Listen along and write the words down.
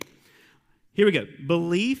Here we go.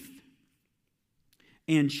 Belief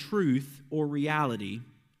and truth or reality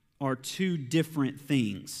are two different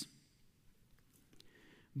things.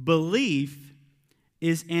 Belief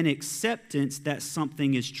is an acceptance that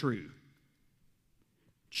something is true.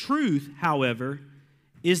 Truth, however,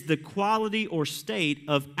 is the quality or state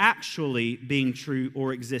of actually being true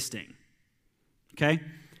or existing. Okay?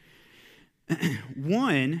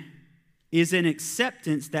 One is an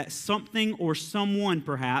acceptance that something or someone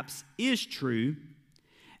perhaps is true,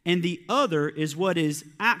 and the other is what is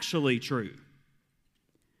actually true.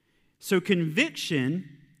 So conviction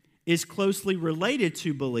is closely related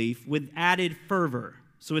to belief with added fervor.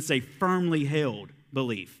 So it's a firmly held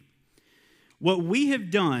belief. What we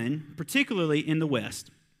have done, particularly in the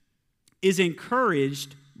West, is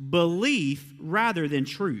encouraged belief rather than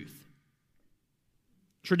truth.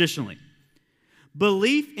 Traditionally.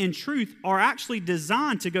 Belief and truth are actually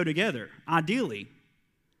designed to go together, ideally,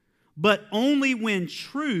 but only when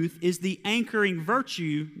truth is the anchoring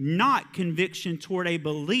virtue, not conviction toward a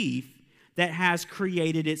belief that has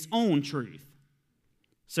created its own truth.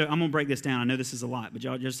 So I'm going to break this down. I know this is a lot, but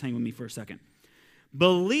y'all just hang with me for a second.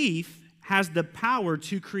 Belief has the power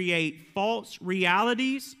to create false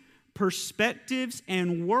realities, perspectives,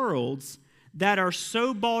 and worlds that are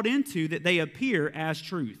so bought into that they appear as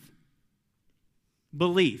truth.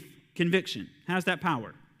 Belief, conviction, has that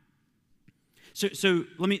power. So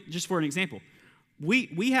let me, just for an example,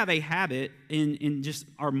 we have a habit in just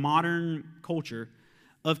our modern culture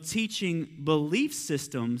of teaching belief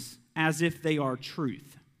systems as if they are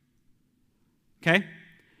truth. Okay?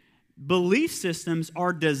 Belief systems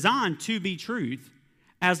are designed to be truth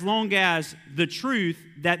as long as the truth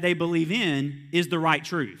that they believe in is the right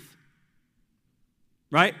truth.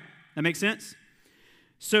 Right? That makes sense?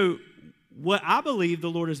 So what I believe the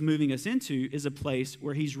Lord is moving us into is a place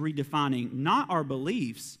where He's redefining not our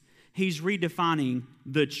beliefs, He's redefining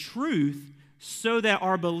the truth so that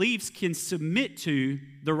our beliefs can submit to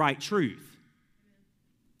the right truth.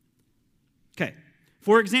 Okay,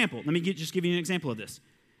 for example, let me just give you an example of this.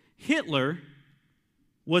 Hitler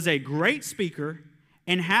was a great speaker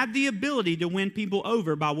and had the ability to win people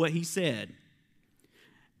over by what he said.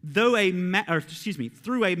 Through a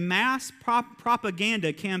mass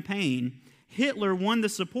propaganda campaign, Hitler won the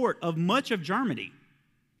support of much of Germany.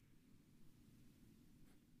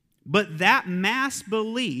 But that mass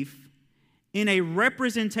belief in a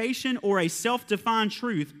representation or a self-defined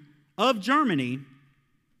truth of Germany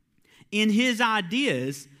in his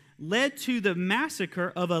ideas led to the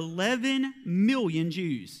massacre of 11 million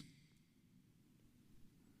Jews.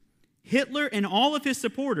 Hitler and all of his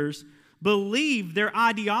supporters believed their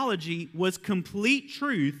ideology was complete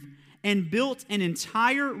truth and built an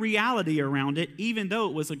entire reality around it, even though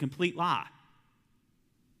it was a complete lie.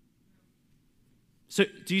 So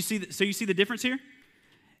you see the difference here?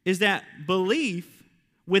 Is that belief,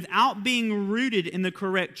 without being rooted in the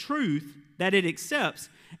correct truth that it accepts,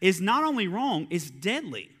 is not only wrong, it's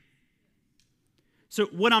deadly. So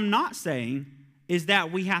what I'm not saying is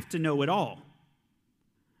that we have to know it all.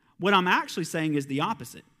 What I'm actually saying is the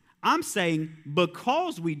opposite. I'm saying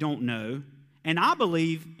because we don't know, and I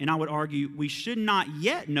believe, and I would argue, we should not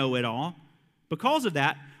yet know it all, because of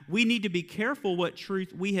that, we need to be careful what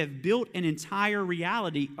truth we have built an entire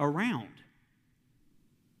reality around.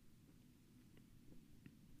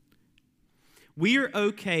 We are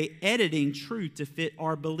okay editing truth to fit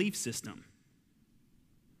our belief system,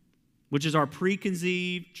 which is our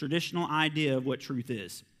preconceived, traditional idea of what truth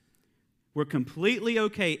is. We're completely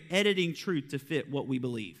okay editing truth to fit what we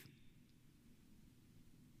believe.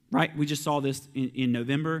 Right? We just saw this in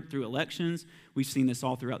November through elections. We've seen this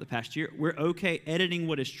all throughout the past year. We're okay editing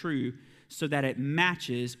what is true so that it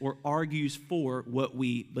matches or argues for what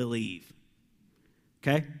we believe.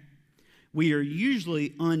 Okay? We are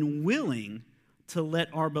usually unwilling to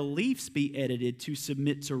let our beliefs be edited to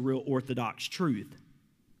submit to real orthodox truth.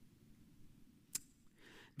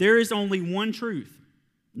 There is only one truth,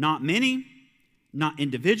 not many, not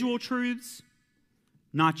individual truths,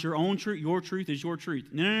 not your own truth. Your truth is your truth.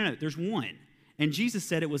 No. There's one. And Jesus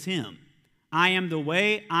said it was Him. I am the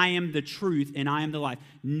way, I am the truth, and I am the life.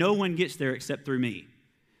 No one gets there except through me.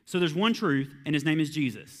 So there's one truth, and His name is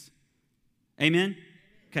Jesus. Amen?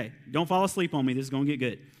 Okay, don't fall asleep on me. This is going to get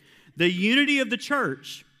good. The unity of the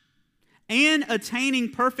church and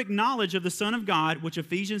attaining perfect knowledge of the Son of God, which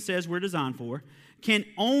Ephesians says we're designed for, can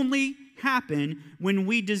only happen when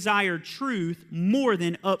we desire truth more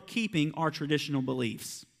than upkeeping our traditional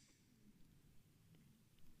beliefs.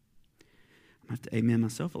 I'm going to have to amen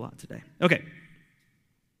myself a lot today. Okay.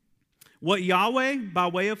 What Yahweh, by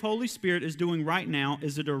way of Holy Spirit, is doing right now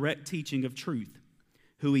is a direct teaching of truth.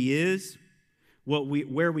 Who He is,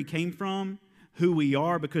 where we came from, who we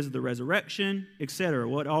are because of the resurrection, etc.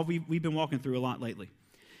 What all we've been walking through a lot lately.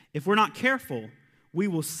 If we're not careful, we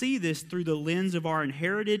will see this through the lens of our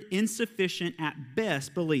inherited, insufficient, at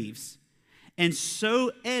best, beliefs, and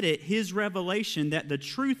so edit his revelation that the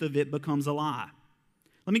truth of it becomes a lie.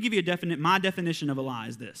 Let me give you my definition of a lie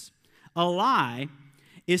is this. A lie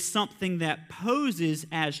is something that poses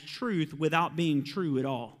as truth without being true at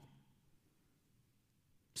all.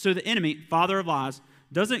 So the enemy, father of lies,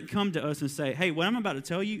 doesn't come to us and say, hey, what I'm about to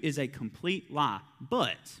tell you is a complete lie,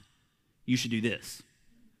 but you should do this.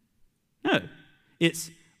 No,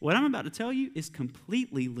 it's what I'm about to tell you is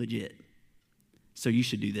completely legit, so you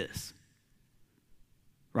should do this.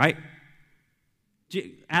 Right?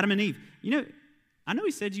 Adam and Eve, I know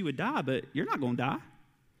he said you would die, but you're not going to die.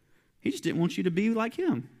 He just didn't want you to be like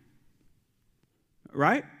him.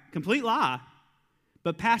 Right? Complete lie,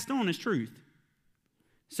 but passed on as truth.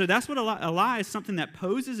 So that's what a lie is, something that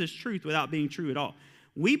poses as truth without being true at all.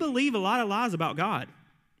 We believe a lot of lies about God.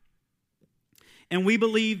 And we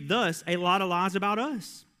believe, thus, a lot of lies about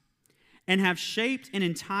us. And have shaped an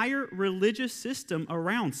entire religious system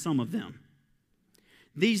around some of them.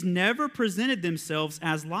 These never presented themselves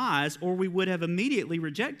as lies, or we would have immediately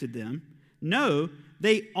rejected them. No,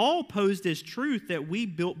 they all posed as truth that we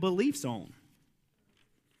built beliefs on.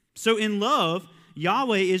 So in love,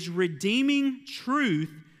 Yahweh is redeeming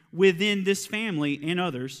truth within this family and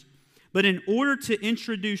others. But in order to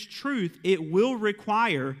introduce truth, it will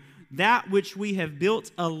require that which we have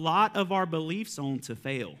built a lot of our beliefs on to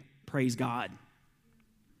fail. Praise God.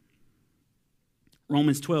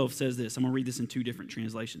 Romans 12 says this. I'm going to read this in two different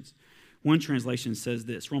translations. One translation says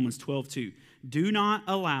this, Romans 12:2. Do not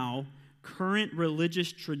allow current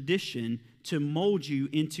religious tradition to mold you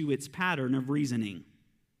into its pattern of reasoning.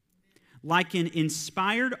 Like an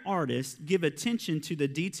inspired artist, give attention to the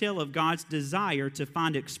detail of God's desire to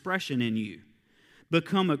find expression in you.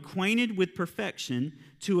 Become acquainted with perfection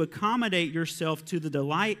to accommodate yourself to the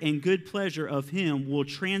delight and good pleasure of Him will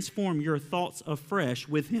transform your thoughts afresh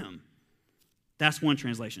with Him. That's one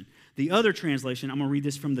translation. The other translation, I'm going to read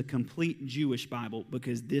this from the Complete Jewish Bible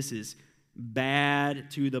because this is bad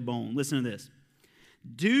to the bone. Listen to this.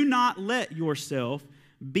 Do not let yourself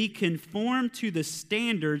be conformed to the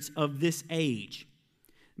standards of this age.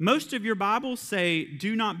 Most of your Bibles say,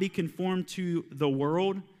 do not be conformed to the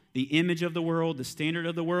world, the image of the world, the standard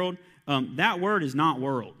of the world. That word is not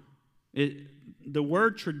world. The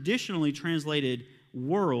word traditionally translated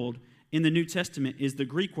world in the New Testament is the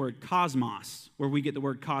Greek word cosmos, where we get the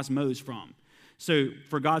word cosmos from. So,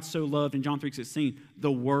 for God so loved in John 3:16,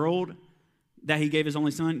 the world that He gave His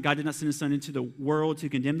only Son, God did not send His Son into the world to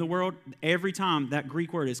condemn the world. Every time, that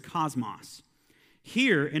Greek word is cosmos.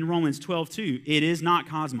 Here in Romans 12:2, it is not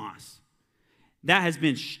cosmos. That has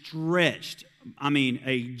been stretched. I mean,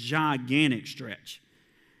 a gigantic stretch.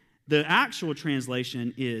 The actual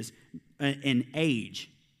translation is an age,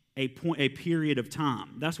 a period of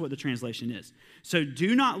time. That's what the translation is. So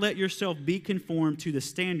do not let yourself be conformed to the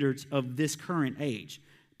standards of this current age,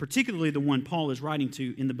 particularly the one Paul is writing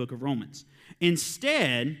to in the book of Romans.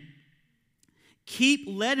 Instead, keep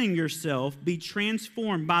letting yourself be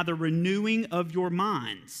transformed by the renewing of your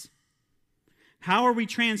minds. How are we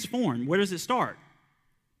transformed? Where does it start?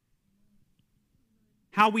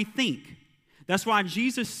 How we think. That's why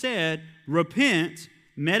Jesus said, repent,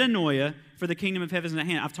 metanoia, for the kingdom of heaven is at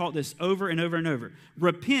hand. I've taught this over and over and over.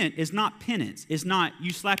 Repent is not penance. It's not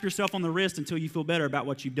you slap yourself on the wrist until you feel better about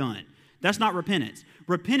what you've done. That's not repentance.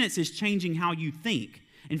 Repentance is changing how you think.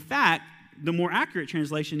 In fact, the more accurate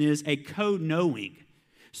translation is a co-knowing.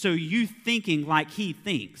 So you thinking like He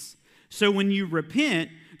thinks. So when you repent,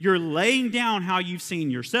 you're laying down how you've seen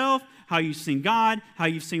yourself, how you've seen God, how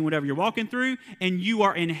you've seen whatever you're walking through, and you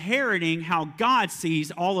are inheriting how God sees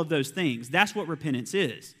all of those things. That's what repentance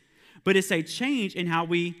is. But it's a change in how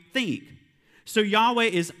we think. So Yahweh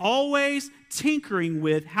is always tinkering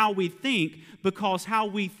with how we think, because how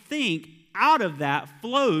we think, out of that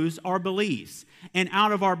flows our beliefs. And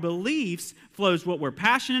out of our beliefs flows what we're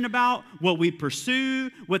passionate about, what we pursue,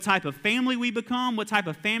 what type of family we become, what type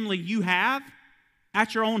of family you have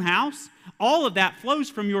at your own house. All of that flows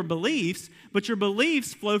from your beliefs, but your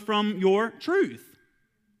beliefs flow from your truth.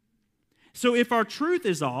 So if our truth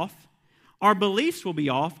is off, our beliefs will be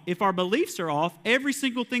off. If our beliefs are off, every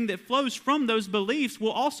single thing that flows from those beliefs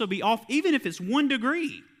will also be off, even if it's 1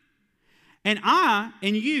 degree. And I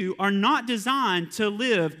and you are not designed to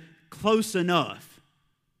live close enough.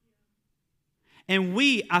 And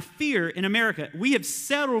I fear in America, we have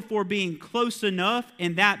settled for being close enough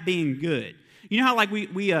and that being good. You know how like we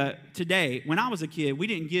today, when I was a kid, we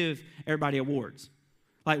didn't give everybody awards.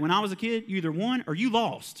 Like when I was a kid, you either won or you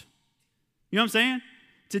lost. You know what I'm saying?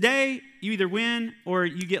 Today, you either win or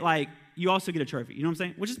you get you also get a trophy. You know what I'm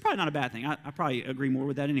saying? Which is probably not a bad thing. I probably agree more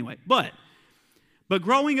with that anyway. But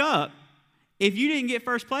growing up, if you didn't get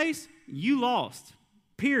first place, you lost.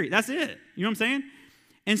 Period. That's it. You know what I'm saying?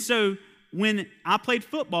 And so when I played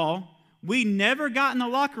football, we never got in the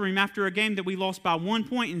locker room after a game that we lost by 1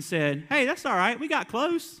 point and said, hey, that's all right. We got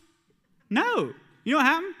close. No. You know what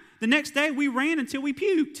happened? The next day, we ran until we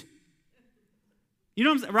puked. You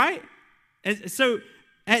know what I'm saying? Right? And so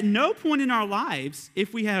at no point in our lives,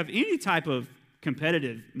 if we have any type of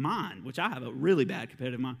competitive mind, which I have a really bad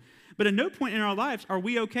competitive mind, but at no point in our lives are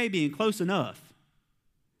we okay being close enough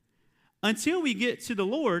until we get to the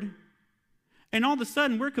Lord, and all of a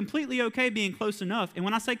sudden we're completely okay being close enough. And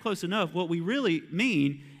when I say close enough, what we really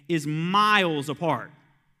mean is miles apart.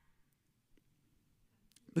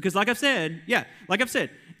 Because like I've said,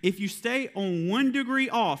 if you stay on 1 degree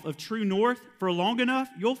off of true north for long enough,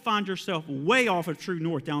 you'll find yourself way off of true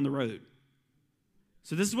north down the road.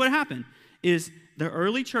 So this is what happened, is the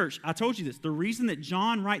early church, I told you this, the reason that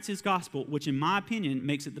John writes his gospel, which in my opinion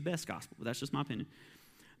makes it the best gospel, but that's just my opinion.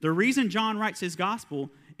 The reason John writes his gospel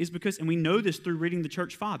is because, and we know this through reading the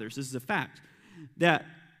church fathers, this is a fact, that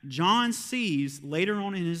John sees later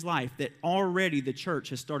on in his life that already the church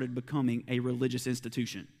has started becoming a religious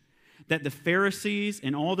institution. That the Pharisees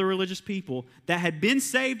and all the religious people that had been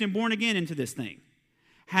saved and born again into this thing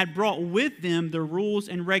had brought with them the rules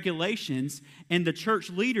and regulations, and the church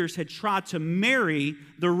leaders had tried to marry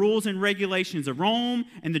the rules and regulations of Rome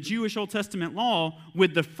and the Jewish Old Testament law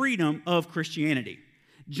with the freedom of Christianity.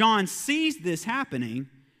 John sees this happening,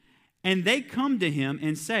 and they come to him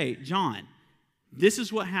and say, John, this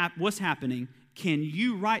is what's happening. Can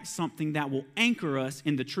you write something that will anchor us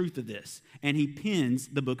in the truth of this? And he pens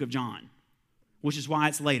the book of John, which is why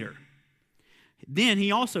it's later. Then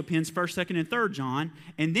he also pens 1st, 2nd, and 3rd John,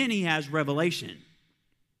 and then he has Revelation,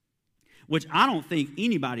 which I don't think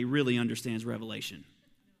anybody really understands Revelation.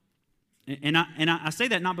 And I say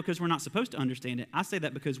that not because we're not supposed to understand it. I say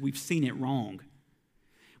that because we've seen it wrong.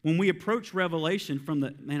 When we approach Revelation I'm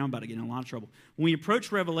about to get in a lot of trouble. When we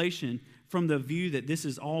approach Revelation from the view that this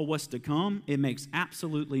is all what's to come, it makes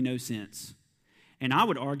absolutely no sense. And I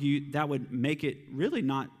would argue that would make it really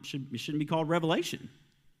it shouldn't be called Revelation.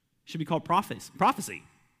 It should be called prophecy.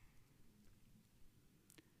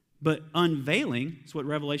 But unveiling is what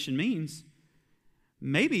Revelation means.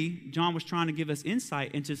 Maybe John was trying to give us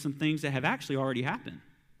insight into some things that have actually already happened.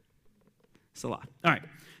 It's a lot. All right.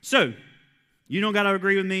 So, you don't got to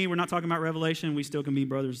agree with me. We're not talking about Revelation. We still can be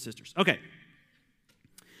brothers and sisters. Okay.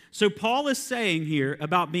 So Paul is saying here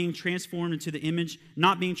about being transformed into the image,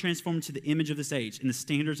 not being transformed into the image of this age and the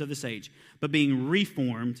standards of this age, but being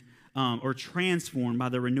reformed or transformed by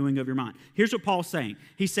the renewing of your mind. Here's what Paul's saying.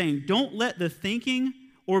 He's saying, don't let the thinking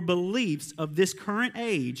or beliefs of this current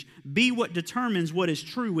age be what determines what is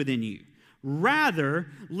true within you. Rather,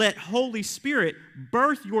 let Holy Spirit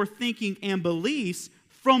birth your thinking and beliefs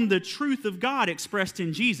from the truth of God expressed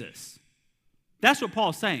in Jesus. That's what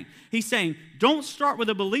Paul's saying. He's saying, don't start with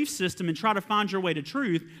a belief system and try to find your way to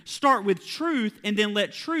truth. Start with truth and then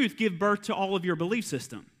let truth give birth to all of your belief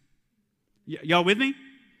system. Y'all with me?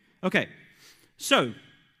 Okay. So,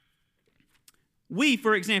 we,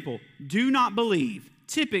 for example, do not believe,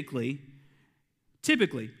 typically,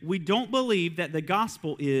 we don't believe that the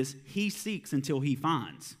gospel is he seeks until he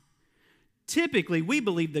finds. Typically, we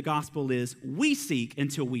believe the gospel is we seek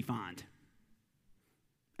until we find.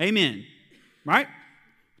 Amen. Right?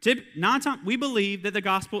 9 times we believe that the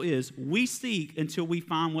gospel is we seek until we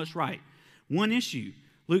find what's right. One issue,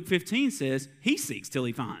 Luke 15 says he seeks till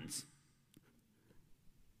he finds.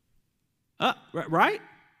 Right?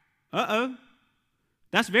 Uh-oh.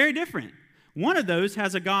 That's very different. One of those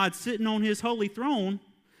has a God sitting on his holy throne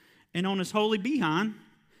and on his holy behind,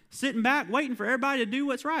 sitting back waiting for everybody to do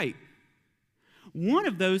what's right. One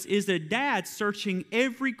of those is a dad searching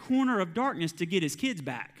every corner of darkness to get his kids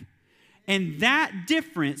back. And that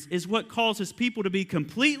difference is what causes people to be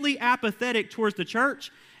completely apathetic towards the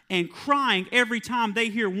church and crying every time they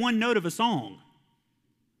hear one note of a song.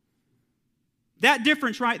 That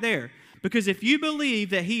difference right there. Because if you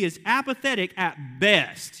believe that he is apathetic at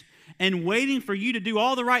best and waiting for you to do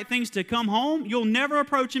all the right things to come home, you'll never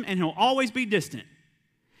approach him and he'll always be distant.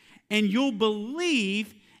 And you'll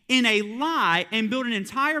believe in a lie and build an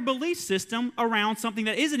entire belief system around something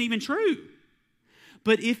that isn't even true.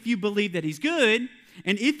 But if you believe that he's good,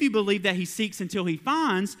 and if you believe that he seeks until he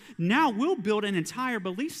finds, now we'll build an entire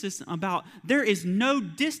belief system about there is no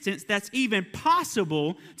distance that's even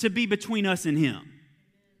possible to be between us and him.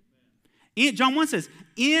 John 1 says,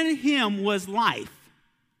 in him was life.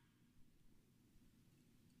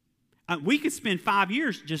 We could spend 5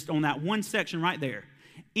 years just on that one section right there.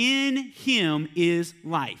 In him is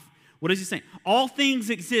life. What is he saying? All things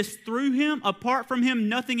exist through him. Apart from him,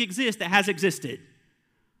 nothing exists that has existed.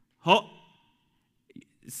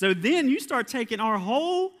 So then you start taking our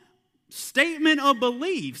whole statement of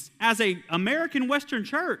beliefs as an American Western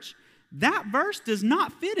church. That verse does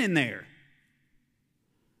not fit in there.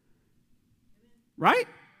 Right?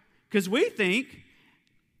 Because we think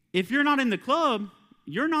if you're not in the club,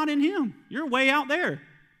 you're not in him. You're way out there.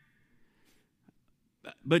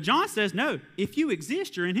 But John says, no, if you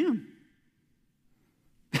exist, you're in him.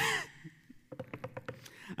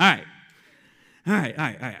 All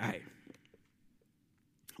right.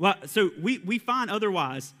 Well, so we find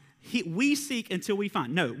otherwise. We seek until we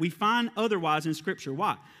find. No, we find otherwise in Scripture.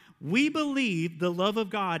 Why? We believe the love of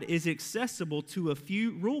God is accessible to a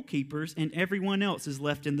few rule keepers and everyone else is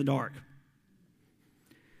left in the dark.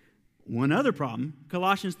 One other problem,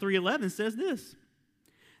 Colossians 3:11 says this,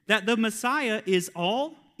 that the Messiah is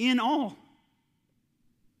all in all.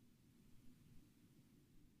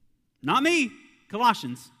 Not me,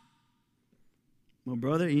 Colossians. Well,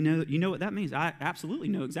 brother, you know what that means. I absolutely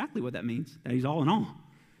know exactly what that means, that he's all in all.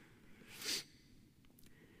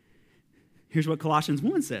 Here's what Colossians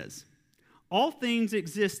 1 says. All things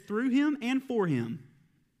exist through him and for him.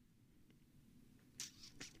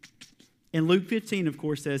 And Luke 15, of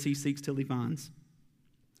course, says he seeks till he finds.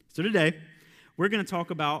 So today, we're going to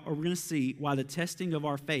talk about, or we're going to see why the testing of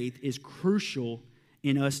our faith is crucial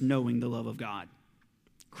in us knowing the love of God.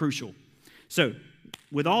 Crucial. So,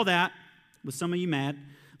 with all that, with some of you mad,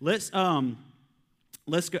 let's go.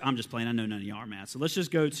 I'm just playing. I know none of y'all are mad. So let's just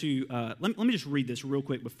go to, let me just read this real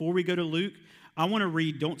quick. Before we go to Luke, I want to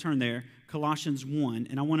read, don't turn there, Colossians 1,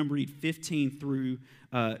 and I want to read 15 through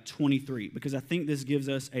 23, because I think this gives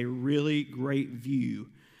us a really great view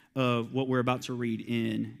of what we're about to read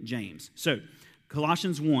in James. So,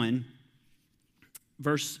 Colossians 1,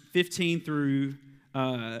 verse 15 through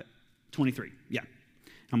 23. Yeah,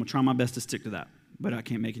 I'm going to try my best to stick to that, but I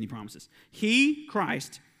can't make any promises. He,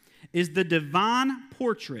 Christ, is the divine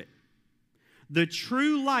portrait, the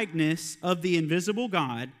true likeness of the invisible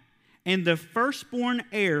God, and the firstborn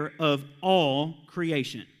heir of all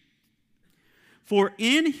creation. For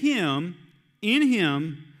in him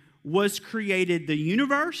was created the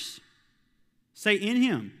universe. Say, in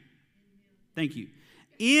him. Thank you.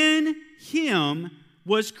 In him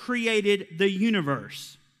was created the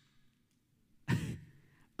universe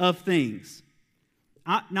of things.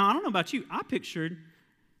 Now, I don't know about you. I pictured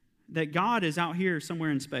that God is out here somewhere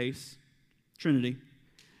in space, Trinity,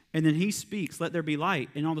 and then he speaks, let there be light,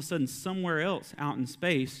 and all of a sudden somewhere else out in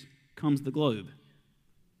space comes the globe.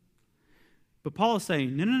 But Paul is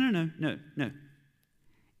saying, no.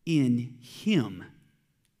 In him,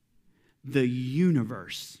 the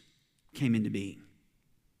universe came into being.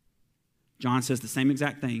 John says the same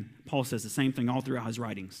exact thing. Paul says the same thing all throughout his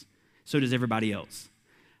writings. So does everybody else.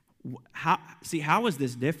 How is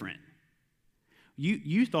this different?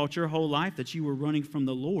 You thought your whole life that you were running from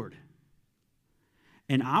the Lord.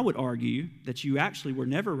 And I would argue that you actually were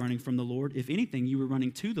never running from the Lord. If anything, you were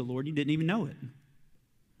running to the Lord. You didn't even know it.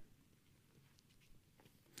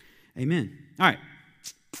 Amen. All right.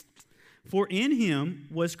 For in him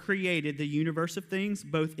was created the universe of things,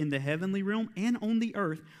 both in the heavenly realm and on the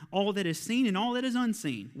earth, all that is seen and all that is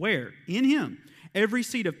unseen. Where? In him. Every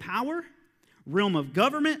seat of power, realm of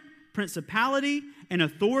government, principality, and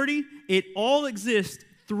authority, it all exists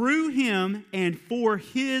through him and for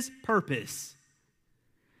his purpose.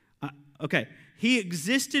 Okay, he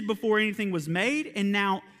existed before anything was made, and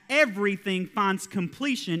now everything finds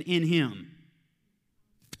completion in him.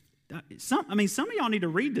 Some of y'all need to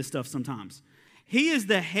read this stuff sometimes. He is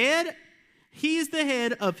the head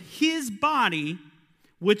of his body,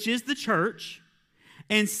 which is the church.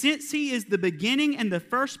 And since he is the beginning and the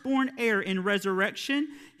firstborn heir in resurrection,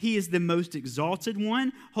 he is the most exalted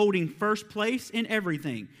one, holding first place in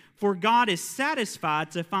everything. For God is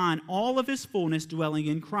satisfied to find all of his fullness dwelling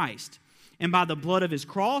in Christ. And by the blood of his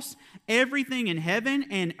cross, everything in heaven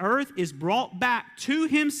and earth is brought back to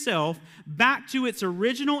himself, back to its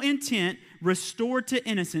original intent, restored to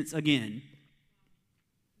innocence again.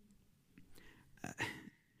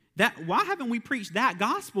 Why haven't we preached that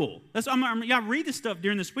gospel? I read this stuff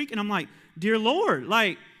during this week, and I'm like, dear Lord,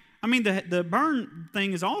 the burn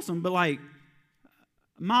thing is awesome, but I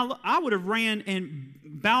would have ran and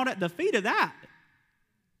bowed at the feet of that.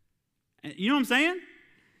 You know what I'm saying?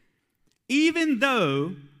 Even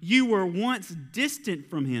though you were once distant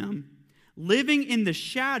from him, living in the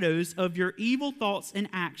shadows of your evil thoughts and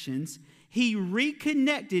actions, he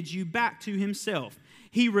reconnected you back to himself.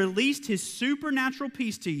 He released his supernatural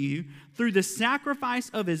peace to you through the sacrifice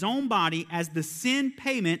of his own body as the sin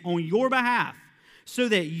payment on your behalf, so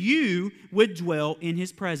that you would dwell in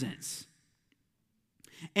his presence.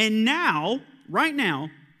 And now, right now,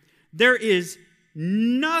 there is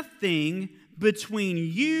nothing between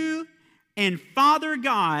you and Father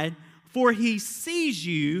God, for he sees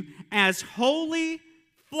you as holy,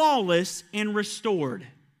 flawless, and restored.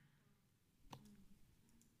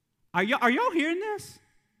 Are y'all hearing this?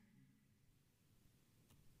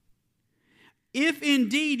 If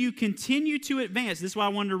indeed you continue to advance, this is why I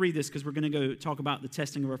wanted to read this, because we're going to go talk about the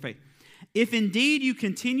testing of our faith. If indeed you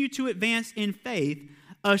continue to advance in faith,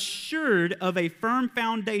 assured of a firm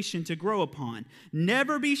foundation to grow upon,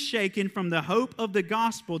 never be shaken from the hope of the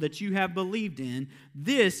gospel that you have believed in.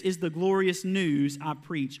 This is the glorious news I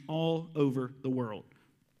preach all over the world.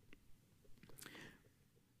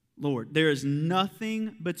 Lord, there is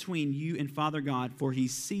nothing between you and Father God, for he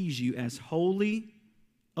sees you as holy,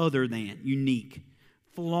 other than, unique,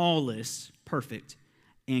 flawless, perfect,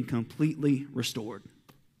 and completely restored.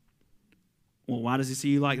 Well, why does he see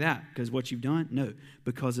you like that? Because what you've done? No,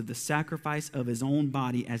 because of the sacrifice of his own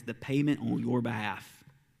body as the payment on your behalf.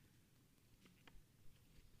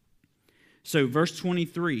 So verse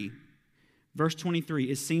 23,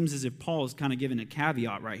 it seems as if Paul is kind of giving a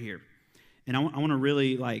caveat right here. And I want to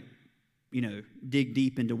really dig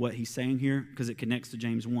deep into what he's saying here, because it connects to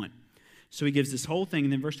James 1. So he gives this whole thing,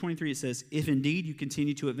 and then verse 23 it says, if indeed you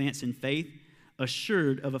continue to advance in faith,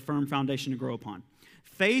 assured of a firm foundation to grow upon.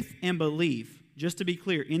 Faith and belief, just to be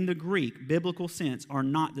clear, in the Greek, biblical sense, are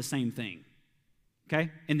not the same thing. Okay?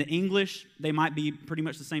 In the English, they might be pretty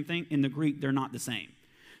much the same thing. In the Greek, they're not the same.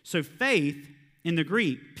 So faith, in the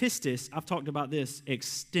Greek, pistis, I've talked about this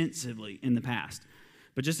extensively in the past.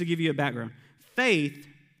 But just to give you a background, faith,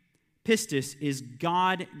 pistis, is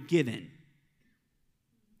God-given.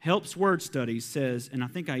 Helps Word Studies says, and I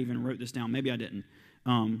think I even wrote this down. Maybe I didn't.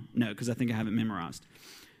 No, because I think I have it memorized.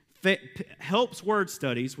 Helps Word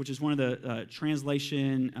Studies, which is one of the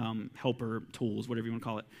translation helper tools, whatever you want to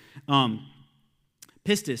call it.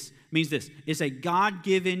 Pistis means this. It's a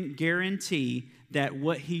God-given guarantee that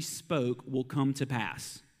what he spoke will come to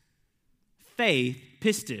pass. Faith,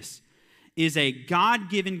 pistis, is a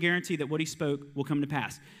God-given guarantee that what he spoke will come to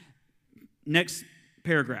pass. Next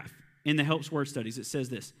paragraph in the Helps Word Studies, it says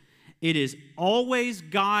this. It is always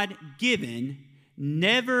God-given,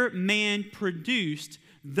 never man-produced.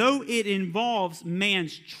 Though it involves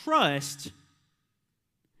man's trust,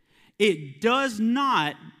 it does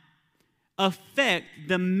not affect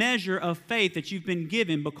the measure of faith that you've been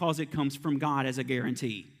given because it comes from God as a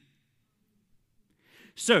guarantee.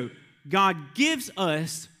 So, God gives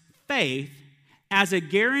us faith as a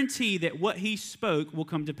guarantee that what he spoke will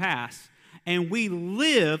come to pass. And we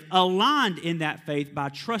live aligned in that faith by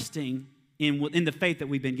trusting in the faith that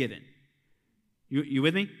we've been given. You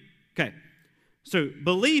with me? Okay. So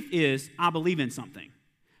belief is I believe in something.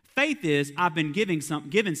 Faith is I've been given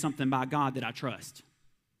something by God that I trust.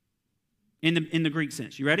 In the Greek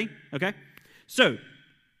sense. You ready? Okay. So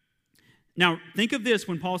now think of this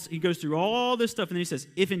when he goes through all this stuff and then he says,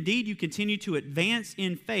 if indeed you continue to advance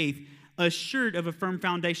in faith, assured of a firm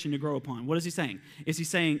foundation to grow upon. What is he saying? Is he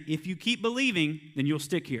saying, if you keep believing, then you'll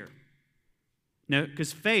stick here? No,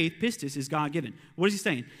 because faith, pistis, is God-given. What is he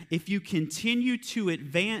saying? If you continue to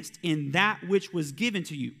advance in that which was given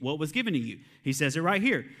to you, what was given to you? He says it right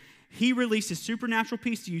here. He released his supernatural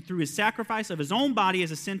peace to you through his sacrifice of his own body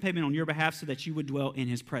as a sin payment on your behalf so that you would dwell in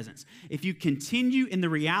his presence. If you continue in the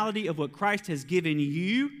reality of what Christ has given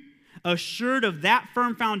you, assured of that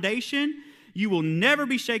firm foundation, you will never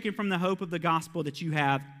be shaken from the hope of the gospel that you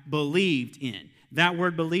have believed in. That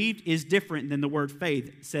word believed is different than the word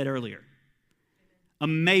faith said earlier.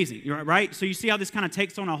 Amazing, right? So you see how this kind of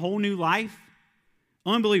takes on a whole new life?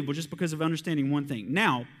 Unbelievable, just because of understanding one thing.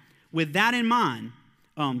 Now, with that in mind,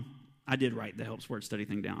 I did write the Helps Word Study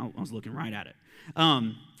thing down. I was looking right at it.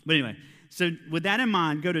 But anyway, so with that in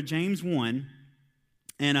mind, go to James 1,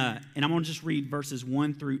 and I'm going to just read verses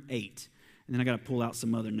 1 through 8. And then I got to pull out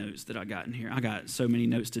some other notes that I got in here. I got so many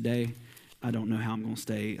notes today. I don't know how I'm going to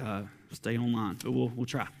stay online, but we'll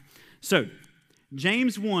try. So,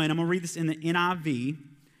 James 1, I'm going to read this in the NIV,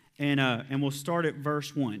 and we'll start at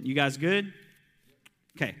verse 1. You guys good?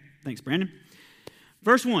 Okay, thanks, Brandon.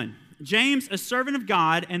 Verse 1, James, a servant of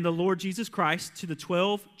God and the Lord Jesus Christ, to the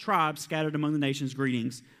 12 tribes scattered among the nations,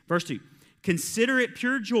 greetings. Verse 2, consider it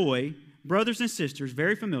pure joy, brothers and sisters,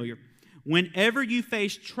 very familiar, whenever you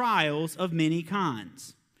face trials of many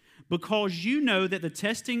kinds, because you know that the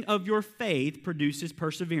testing of your faith produces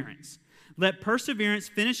perseverance. Let perseverance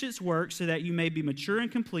finish its work so that you may be mature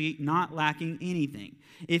and complete, not lacking anything.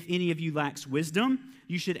 If any of you lacks wisdom,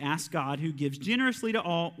 you should ask God, who gives generously to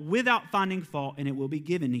all without finding fault, and it will be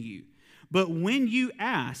given to you. But when you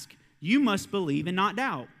ask, you must believe and not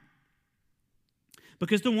doubt.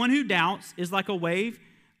 Because the one who doubts is like a wave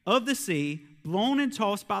of the sea, blown and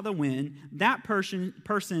tossed by the wind. That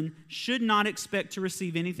person should not expect to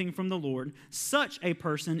receive anything from the Lord. Such a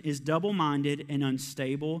person is double-minded and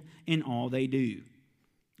unstable in all they do.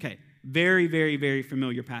 Okay, very, very, very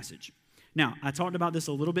familiar passage. Now, I talked about this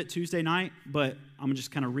a little bit Tuesday night, but I'm going to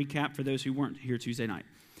just kind of recap for those who weren't here Tuesday night.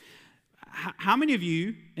 How many of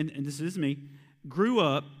you, and this is me, grew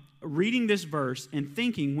up reading this verse and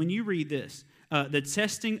thinking, when you read this, the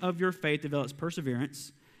testing of your faith develops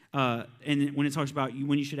perseverance. And when it talks about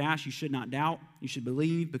when you should ask, you should not doubt, you should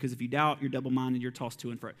believe, because if you doubt, you're double-minded, you're tossed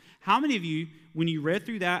to and fro. How many of you, when you read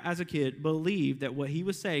through that as a kid, believed that what he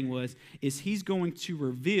was saying is he's going to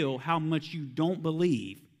reveal how much you don't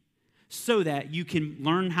believe so that you can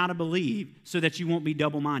learn how to believe so that you won't be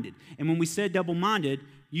double-minded? And when we said double-minded,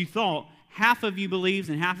 you thought half of you believes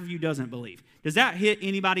and half of you doesn't believe. Does that hit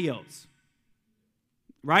anybody else?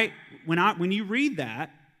 Right? When you read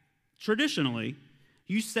that, traditionally,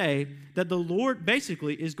 you say that the Lord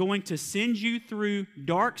basically is going to send you through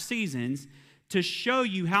dark seasons to show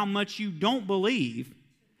you how much you don't believe,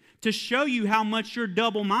 to show you how much you're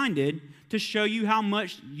double-minded, to show you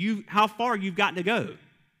how far you've got to go.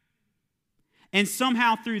 And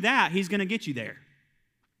somehow through that, he's going to get you there.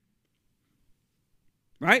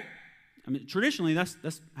 Right? I mean, traditionally,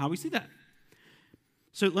 that's how we see that.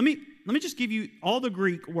 So let me just give you all the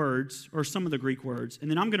Greek words, or some of the Greek words,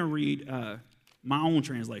 and then I'm going to read my own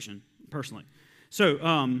translation, personally. So,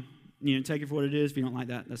 take it for what it is. If you don't like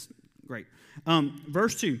that, that's great.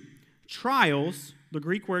 Verse 2, trials, the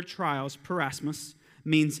Greek word trials, parasmos,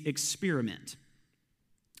 means experiment.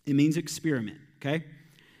 It means experiment, okay?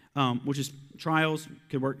 Which is trials,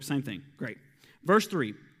 could work, same thing. Great. Verse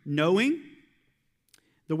 3, knowing,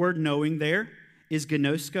 the word knowing there is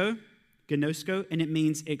gnosko, and it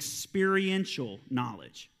means experiential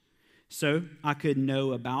knowledge. So I could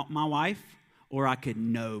know about my wife, or I could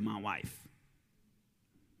know my wife.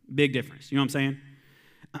 Big difference. You know what I'm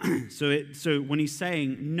saying? So when he's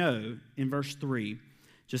saying know in verse 3,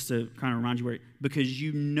 just to kind of remind you because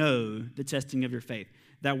you know the testing of your faith.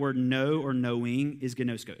 That word know or knowing is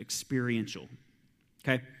gnosko, experiential.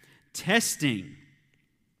 Okay? Testing.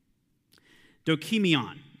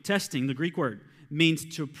 Dokimion, testing, the Greek word, means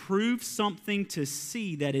to prove something to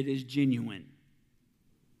see that it is genuine.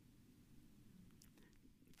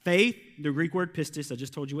 Faith, the Greek word pistis, I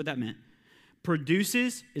just told you what that meant.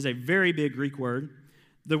 Produces is a very big Greek word.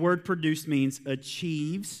 The word produce means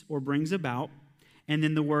achieves or brings about. And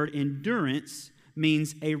then the word endurance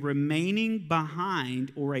means a remaining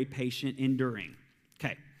behind or a patient enduring.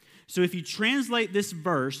 Okay, so if you translate this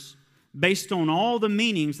verse based on all the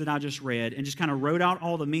meanings that I just read and just kind of wrote out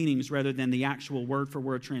all the meanings rather than the actual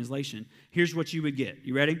word-for-word translation, here's what you would get.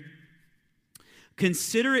 You ready?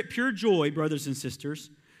 Consider it pure joy, brothers and sisters,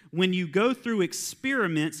 when you go through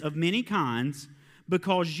experiments of many kinds,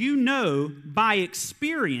 because you know by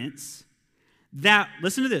experience that,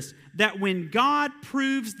 listen to this, that when God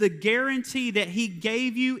proves the guarantee that he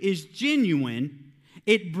gave you is genuine,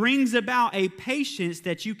 it brings about a patience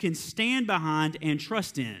that you can stand behind and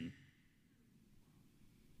trust in.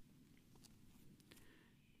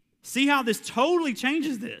 See how this totally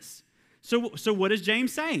changes this. So what is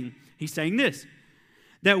James saying? He's saying this,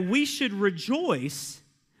 that we should rejoice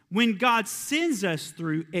when God sends us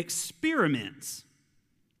through experiments.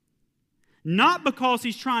 Not because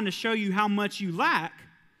he's trying to show you how much you lack,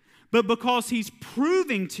 but because he's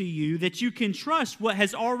proving to you that you can trust what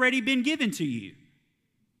has already been given to you.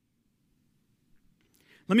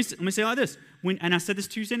 Let me say it like this. And I said this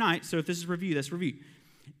Tuesday night, so if this is review, that's review.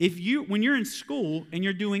 When you're in school and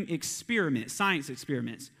you're doing experiments, science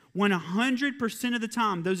experiments, 100% of the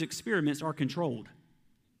time those experiments are controlled.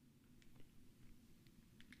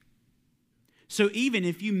 So even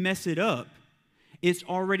if you mess it up, it's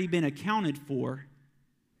already been accounted for,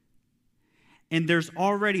 and there's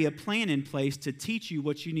already a plan in place to teach you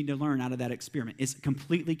what you need to learn out of that experiment. It's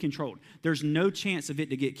completely controlled. There's no chance of it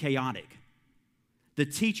to get chaotic. The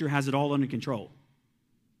teacher has it all under control.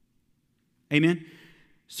 Amen?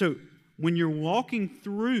 So when you're walking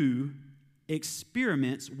through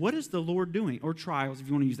experiments, what is the Lord doing? Or trials, if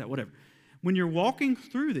you want to use that, whatever. When you're walking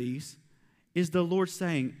through these, is the Lord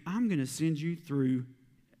saying, I'm going to send you through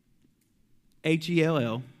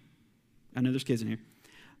HELL. I know there's kids in here.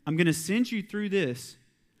 I'm going to send you through this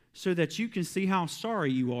so that you can see how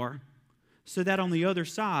sorry you are, so that on the other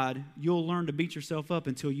side, you'll learn to beat yourself up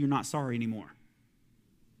until you're not sorry anymore.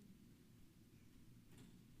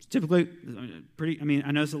 It's typically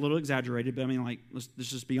I know it's a little exaggerated, but let's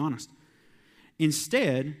just be honest.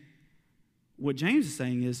 Instead, what James is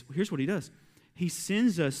saying is, here's what he does. He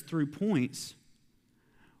sends us through points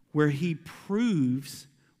where he proves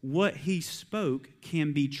what he spoke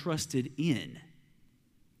can be trusted in.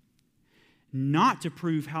 Not to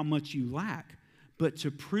prove how much you lack, but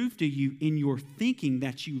to prove to you in your thinking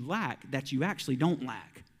that you lack, that you actually don't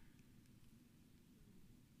lack.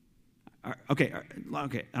 Okay,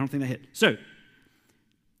 I don't think that hit. So,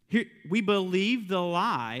 here we believe the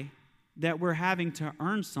lie that we're having to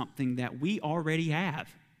earn something that we already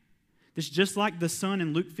have. This is just like the son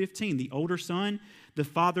in Luke 15. The older son, the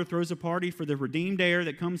father throws a party for the redeemed heir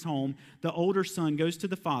that comes home. The older son goes to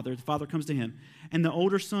the father comes to him, and the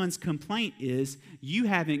older son's complaint is, you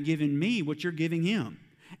haven't given me what you're giving him.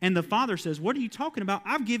 And the father says, what are you talking about?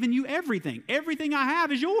 I've given you everything. Everything I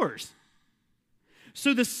have is yours.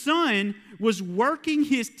 So the son was working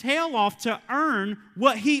his tail off to earn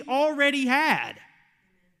what he already had.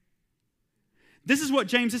 This is what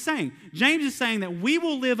James is saying. James is saying that we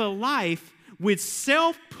will live a life with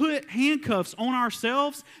self-put handcuffs on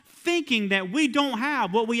ourselves, thinking that we don't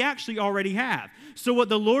have what we actually already have. So what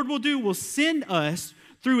the Lord will do will send us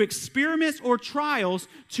through experiments or trials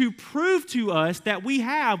to prove to us that we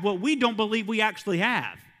have what we don't believe we actually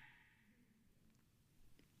have.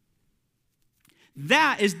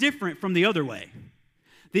 That is different from the other way.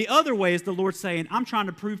 The other way is the Lord saying, I'm trying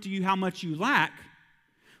to prove to you how much you lack.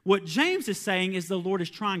 What James is saying is the Lord is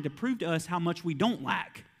trying to prove to us how much we don't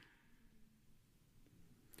lack.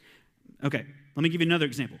 Okay, let me give you another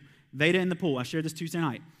example. Veda in the pool. I shared this Tuesday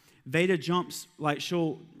night. Veda jumps,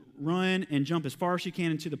 she'll run and jump as far as she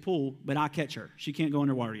can into the pool, but I catch her. She can't go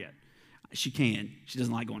underwater yet. She can. She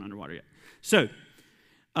doesn't like going underwater yet. So,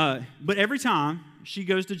 but every time she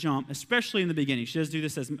goes to jump, especially in the beginning, she doesn't do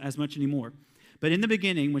this as much anymore, but in the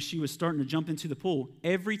beginning, when she was starting to jump into the pool,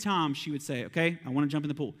 every time she would say, okay, I want to jump in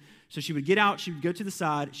the pool. So she would get out, she would go to the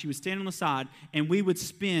side, she would stand on the side, and we would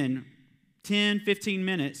spend 10, 15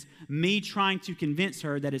 minutes me trying to convince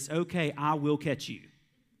her that it's okay, I will catch you.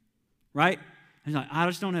 Right? And she's like, I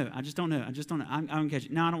just don't know. I'm going to catch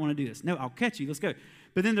you. No, I don't want to do this. No, I'll catch you. Let's go.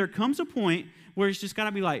 But then there comes a point where it's just got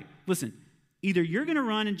to be like, listen, either you're going to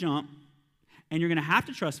run and jump, and you're going to have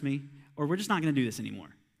to trust me, or we're just not going to do this anymore.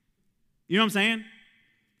 You know what I'm saying?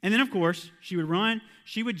 And then, of course, she would run,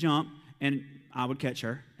 she would jump, and I would catch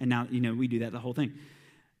her. And now, we do that the whole thing.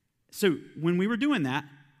 So when we were doing that,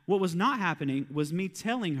 what was not happening was me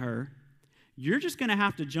telling her, you're just going to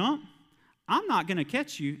have to jump. I'm not going to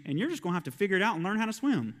catch you, and you're just going to have to figure it out and learn how to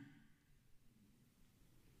swim.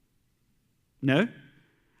 No.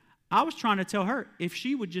 I was trying to tell her, if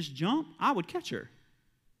she would just jump, I would catch her.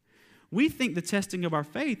 We think the testing of our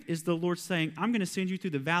faith is the Lord saying, I'm going to send you through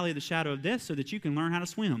the valley of the shadow of death so that you can learn how to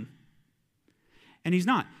swim. And he's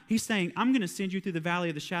not. He's saying, I'm going to send you through the valley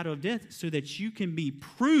of the shadow of death so that you can be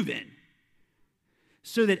proven,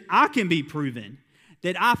 so that I can be proven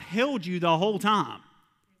that I've held you the whole time.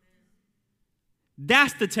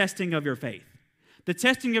 That's the testing of your faith. The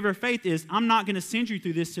testing of your faith is, I'm not going to send you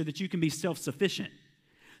through this so that you can be self-sufficient.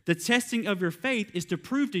 The testing of your faith is to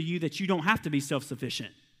prove to you that you don't have to be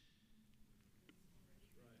self-sufficient.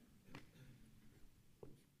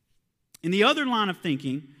 In the other line of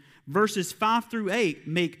thinking, verses 5 through 8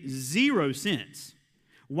 make zero sense.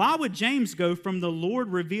 Why would James go from the Lord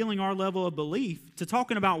revealing our level of belief to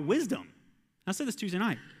talking about wisdom? I said this Tuesday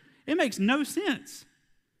night. It makes no sense.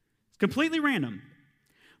 It's completely random.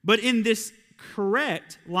 But in this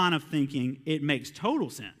correct line of thinking, it makes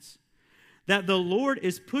total sense. That the Lord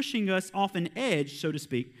is pushing us off an edge, so to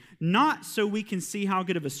speak, not so we can see how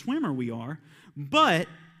good of a swimmer we are, but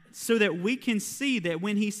so that we can see that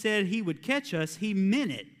when he said he would catch us, he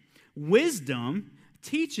meant it. Wisdom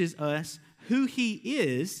teaches us who he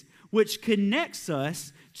is, which connects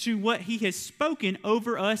us to what he has spoken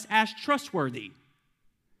over us as trustworthy.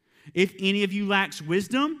 If any of you lacks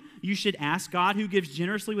wisdom, you should ask God, who gives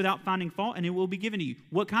generously without finding fault, and it will be given to you.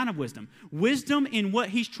 What kind of wisdom? Wisdom in what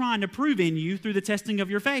he's trying to prove in you through the testing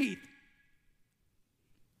of your faith.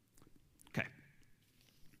 Okay.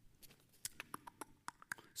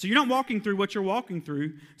 So you're not walking through what you're walking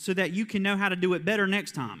through so that you can know how to do it better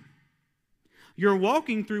next time. You're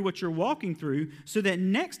walking through what you're walking through so that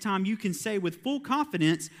next time you can say with full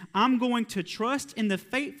confidence, I'm going to trust in the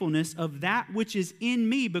faithfulness of that which is in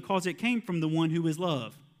me because it came from the one who is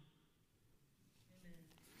love.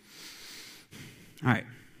 All right.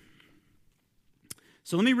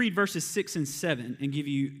 So let me read verses 6 and 7 and give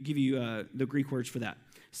you the Greek words for that.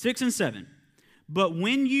 6 and 7. But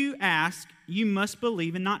when you ask, you must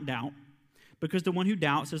believe and not doubt, because the one who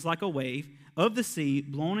doubts is like a wave of the sea,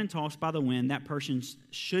 blown and tossed by the wind. That person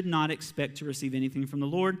should not expect to receive anything from the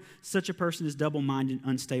Lord. Such a person is double-minded,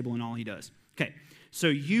 unstable in all he does. Okay, so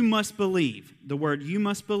you must believe. The word you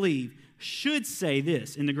must believe should say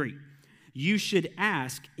this in the Greek. You should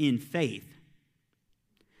ask in faith.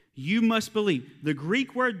 You must believe. The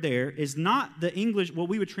Greek word there is not the English, what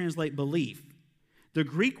we would translate belief. The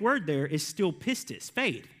Greek word there is still pistis,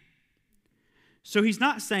 faith. So he's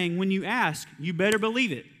not saying when you ask, you better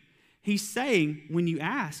believe it. He's saying when you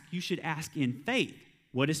ask, you should ask in faith.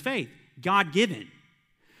 What is faith? God-given.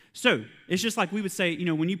 So it's just like we would say,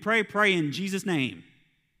 when you pray, pray in Jesus' name.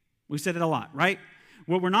 We say that a lot, right?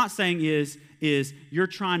 What we're not saying is you're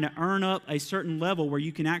trying to earn up a certain level where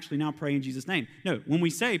you can actually now pray in Jesus' name. No, when we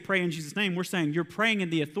say pray in Jesus' name, we're saying you're praying in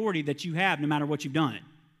the authority that you have no matter what you've done.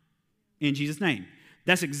 In Jesus' name.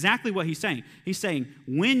 That's exactly what he's saying. He's saying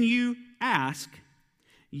when you ask,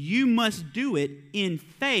 you must do it in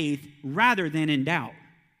faith rather than in doubt.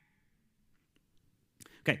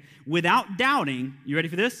 Okay, without doubting, you ready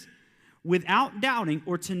for this? Without doubting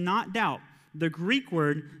or to not doubt, the Greek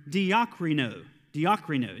word diakrino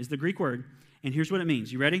is the Greek word, and here's what it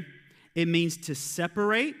means. You ready? It means to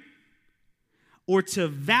separate or to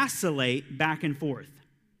vacillate back and forth.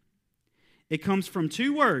 It comes from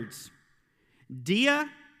two words. Dia,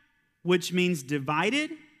 which means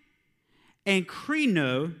divided, and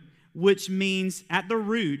krino, which means, at the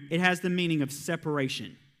root, it has the meaning of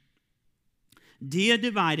separation. Dia,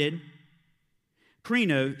 divided,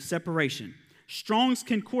 krino, separation. Strong's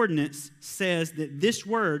Concordance says that this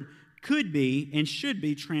word could be and should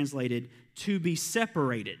be translated to be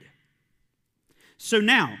separated. So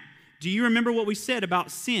now, do you remember what we said about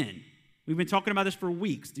sin? We've been talking about this for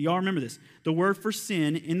weeks. Do y'all remember this? The word for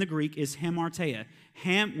sin in the Greek is hamartia.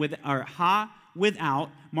 Without,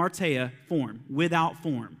 martia, form. Without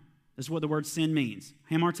form. That's what the word sin means.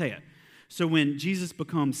 Hamartia. So when Jesus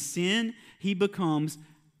becomes sin, he becomes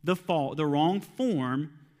the wrong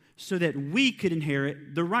form, so that we could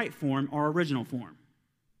inherit the right form, our original form.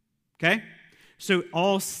 Okay? So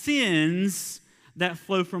all sins that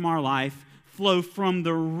flow from our life flow from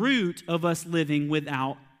the root of us living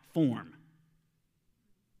without form.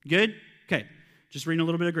 Good? Okay. Just reading a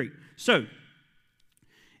little bit of Greek. So,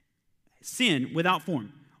 sin without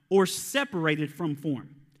form or separated from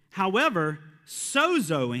form. However,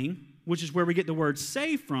 sozoing, which is where we get the word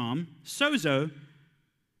save from, sozo,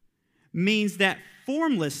 means that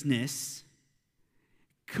formlessness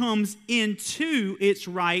comes into its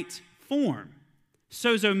right form.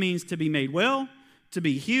 Sozo means to be made well, to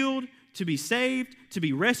be healed, to be saved, to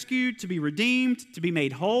be rescued, to be redeemed, to be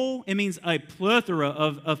made whole. It means a plethora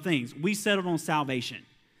of things. We settled on salvation.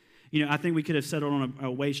 I think we could have settled on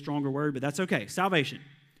a way stronger word, but that's okay. Salvation.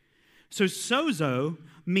 So sozo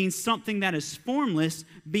means something that is formless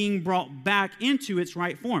being brought back into its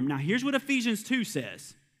right form. Now, here's what Ephesians 2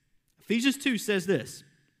 says. Ephesians 2 says this,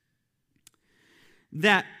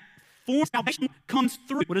 that salvation comes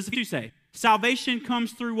through, what does Ephesians 2 say? Salvation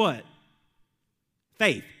comes through what?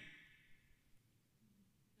 Faith.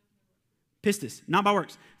 Pistis, not by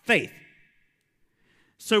works. Faith.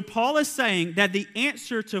 So Paul is saying that the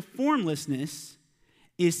answer to formlessness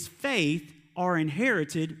is faith, our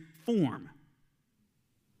inherited form.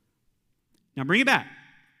 Now bring it back.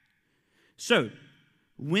 So,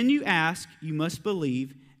 when you ask, you must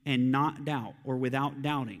believe and not doubt, or without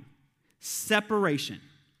doubting. Separation.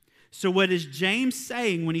 So what is James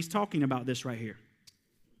saying when he's talking about this right here?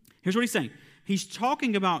 Here's what he's saying. He's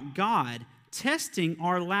talking about God testing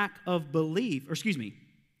our lack of belief,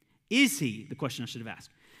 is he, the question I should have asked,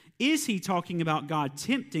 is he talking about God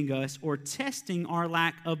tempting us or testing our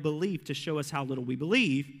lack of belief to show us how little we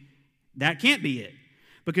believe? That can't be it.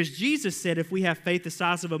 Because Jesus said if we have faith the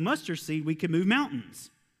size of a mustard seed, we can move mountains.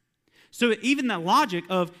 So even the logic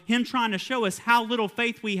of him trying to show us how little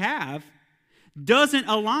faith we have doesn't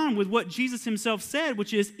align with what Jesus himself said,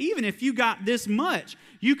 which is even if you got this much,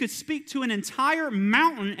 you could speak to an entire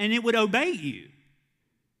mountain and it would obey you.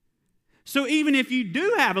 So even if you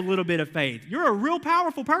do have a little bit of faith, you're a real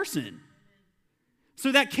powerful person.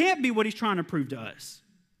 So that can't be what he's trying to prove to us.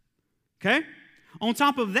 Okay? On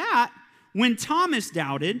top of that, when Thomas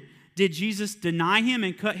doubted, did Jesus deny him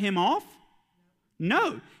and cut him off?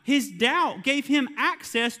 No. His doubt gave him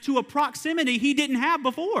access to a proximity he didn't have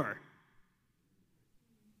before.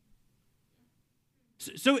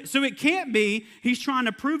 So it can't be he's trying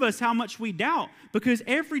to prove us how much we doubt, because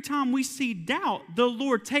every time we see doubt, the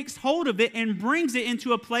Lord takes hold of it and brings it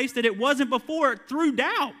into a place that it wasn't before through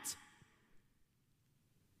doubt.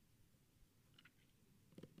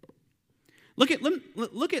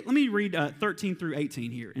 Let me read 13 through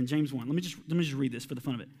 18 here in James 1. Let me just read this for the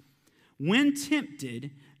fun of it. When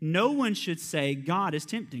tempted, no one should say, God is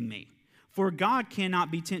tempting me. For God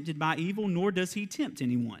cannot be tempted by evil, nor does he tempt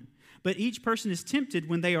anyone. But each person is tempted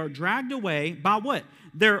when they are dragged away by what?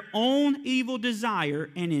 Their own evil desire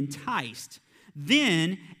and enticed.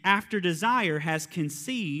 Then, after desire has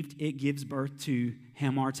conceived, it gives birth to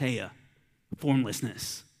hamartia,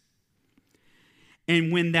 formlessness.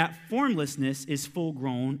 And when that formlessness is full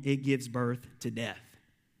grown, it gives birth to death.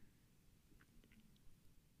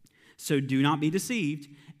 So do not be deceived.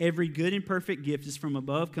 Every good and perfect gift is from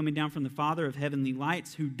above, coming down from the Father of heavenly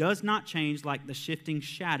lights, who does not change like the shifting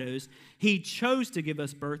shadows. He chose to give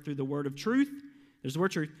us birth through the word of truth. There's the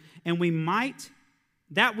word truth. And we might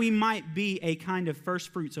be a kind of first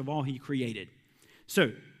fruits of all he created.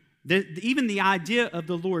 So even the idea of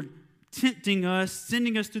the Lord tempting us,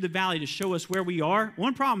 sending us through the valley to show us where we are,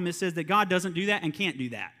 one problem is says that God doesn't do that and can't do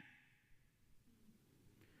that.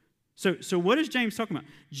 So what is James talking about?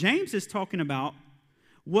 James is talking about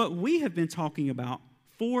what we have been talking about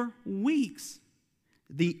for weeks,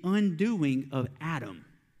 the undoing of Adam.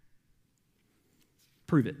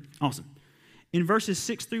 Prove it. Awesome. In verses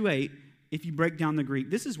 6 through 8, if you break down the Greek,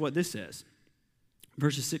 this is what this says.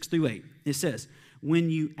 Verses 6 through 8. It says, when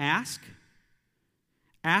you ask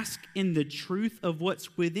in the truth of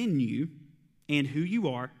what's within you and who you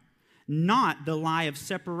are, not the lie of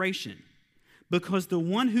separation. Because the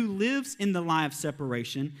one who lives in the lie of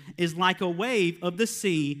separation is like a wave of the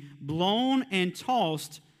sea blown and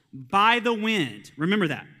tossed by the wind. Remember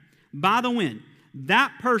that. By the wind.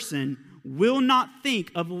 That person will not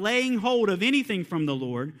think of laying hold of anything from the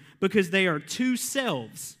Lord because they are two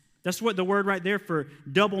selves. That's what the word right there for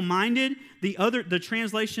double-minded. The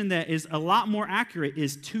translation that is a lot more accurate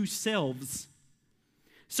is two selves.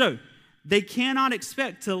 So, they cannot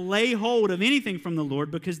expect to lay hold of anything from the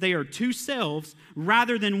Lord because they are two selves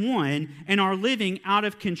rather than one and are living out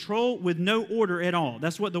of control with no order at all.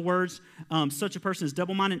 That's what the words, such a person is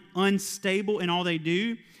double-minded, unstable in all they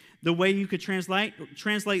do. The way you could translate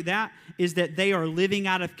that is that they are living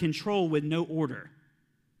out of control with no order.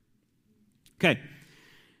 Okay,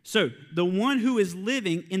 so the one who is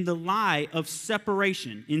living in the lie of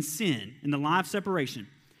separation, in sin, in the lie of separation,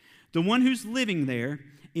 the one who's living there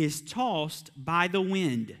is tossed by the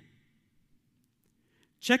wind.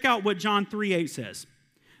 Check out what John 3:8 says.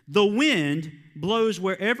 The wind blows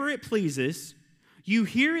wherever it pleases. You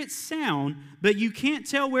hear its sound, but you can't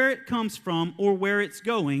tell where it comes from or where it's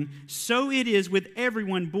going. So it is with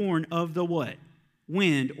everyone born of the what?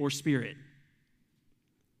 Wind or spirit.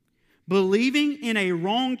 Believing in a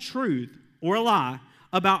wrong truth or a lie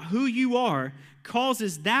about who you are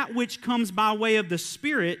causes that which comes by way of the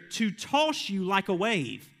Spirit to toss you like a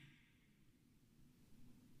wave.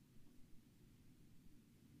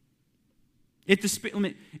 If the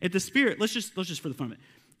Spirit, let's just for the fun of it,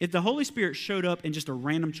 if the Holy Spirit showed up in just a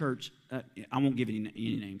random church, I won't give any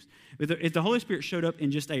names. If the Holy Spirit showed up in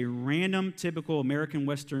just a random, typical American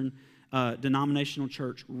Western denominational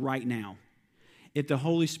church right now, if the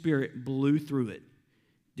Holy Spirit blew through it,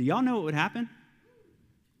 do y'all know what would happen?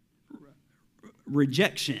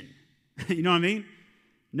 Rejection. You know what I mean?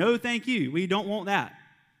 No, thank you. We don't want that.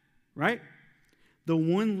 Right? The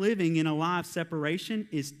one living in a lie of separation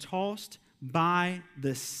is tossed by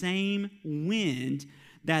the same wind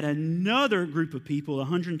that another group of people,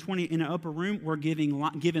 120 in an upper room, were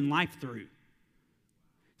given life through.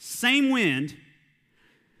 Same wind.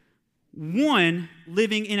 One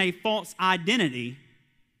living in a false identity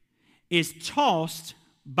is tossed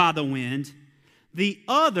by the wind. The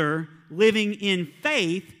other, living in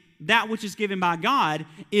faith, that which is given by God,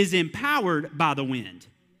 is empowered by the wind.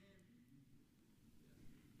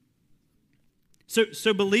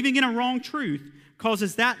 So believing in a wrong truth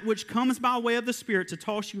causes that which comes by way of the Spirit to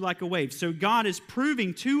toss you like a wave. So God is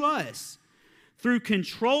proving to us, through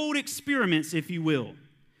controlled experiments, if you will,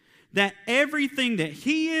 that everything that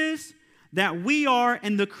He is, that we are,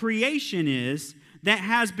 and the creation is, that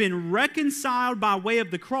has been reconciled by way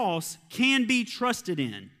of the cross can be trusted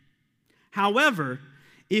in. However,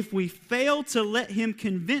 if we fail to let Him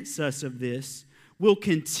convince us of this, we'll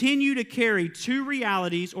continue to carry two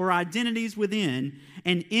realities or identities within,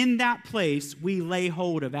 and in that place, we lay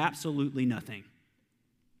hold of absolutely nothing.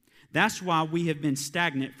 That's why we have been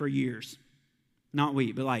stagnant for years. Not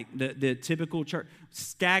we, but like the typical church,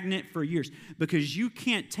 stagnant for years. Because you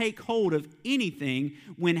can't take hold of anything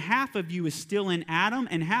when half of you is still in Adam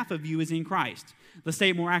and half of you is in Christ. Let's say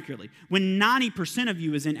it more accurately. When 90% of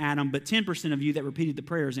you is in Adam, but 10% of you that repeated the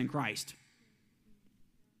prayer is in Christ.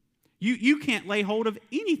 You can't lay hold of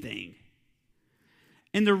anything.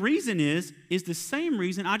 And the reason is the same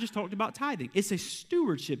reason I just talked about tithing. It's a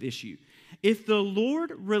stewardship issue. If the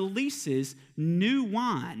Lord releases new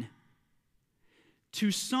wine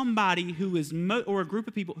to somebody who is, or a group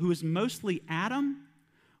of people who is mostly Adam,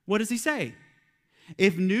 what does he say?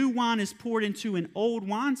 If new wine is poured into an old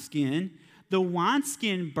wineskin, the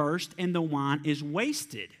wineskin bursts and the wine is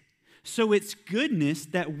wasted. So it's goodness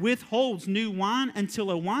that withholds new wine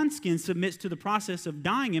until a wineskin submits to the process of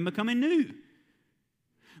dying and becoming new.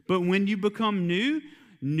 But when you become new,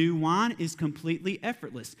 new wine is completely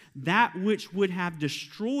effortless. That which would have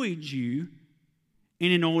destroyed you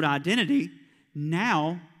in an old identity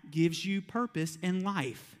now gives you purpose and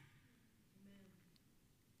life.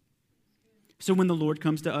 So when the Lord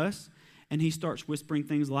comes to us and he starts whispering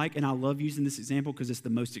things like, and I love using this example because it's the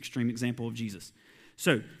most extreme example of Jesus.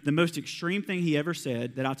 So the most extreme thing he ever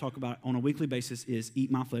said that I talk about on a weekly basis is,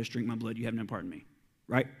 eat my flesh, drink my blood, you have no part in me,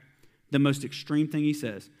 right? The most extreme thing he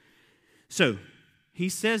says. So he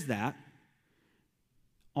says that.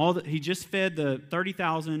 He just fed the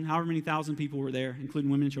 30,000, however many thousand people were there, including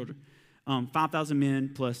women and children, 5,000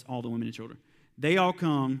 men plus all the women and children. They all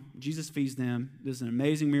come. Jesus feeds them. This is an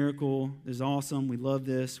amazing miracle. This is awesome. We love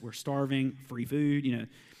this. We're starving. Free food, you know.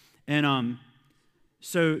 And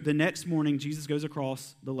so the next morning, Jesus goes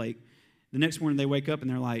across the lake. The next morning, they wake up and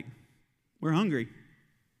they're like, we're hungry.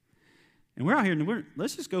 And we're out here, and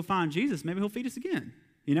let's just go find Jesus. Maybe he'll feed us again,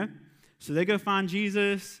 you know? So they go find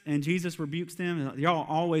Jesus, and Jesus rebukes them. Y'all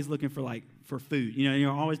always looking for food. You know,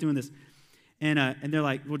 you're always doing this. And they're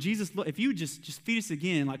like, well, Jesus, look, if you just feed us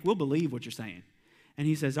again, like, we'll believe what you're saying. And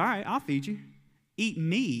he says, all right, I'll feed you. Eat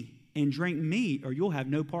me and drink me, or you'll have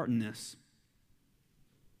no part in this.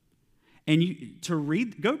 And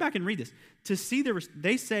go back and read this. To see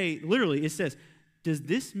they say, literally, it says, does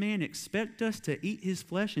this man expect us to eat his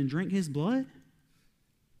flesh and drink his blood?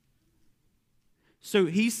 So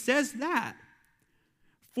he says that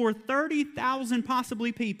for 30,000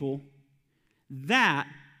 possibly people, that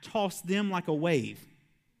tossed them like a wave.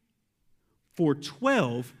 For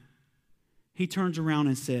 12, he turns around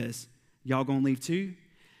and says, y'all gonna leave too?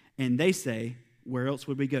 And they say, where else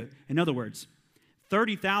would we go? In other words,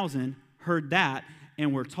 30,000 heard that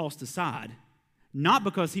and were tossed aside. Not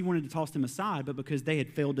because he wanted to toss them aside, but because they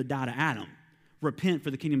had failed to die to Adam. Repent,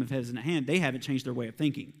 for the kingdom of heaven is at hand. They haven't changed their way of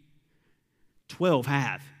thinking. 12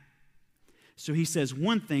 have. So he says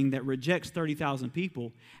one thing that rejects 30,000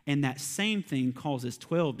 people, and that same thing causes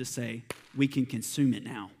 12 to say, we can consume it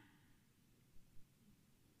now.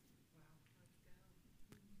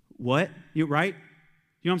 What? You right?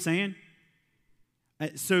 You know what I'm saying?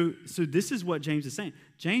 So this is what James is saying.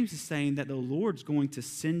 James is saying that the Lord's going to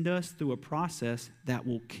send us through a process that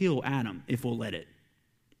will kill Adam if we'll let it.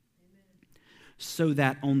 Amen. So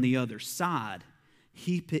that on the other side,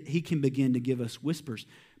 he can begin to give us whispers.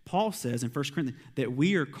 Paul says in 1 Corinthians that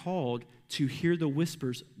we are called to hear the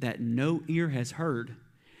whispers that no ear has heard,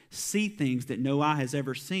 see things that no eye has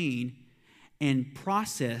ever seen, and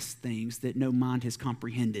process things that no mind has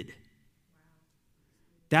comprehended.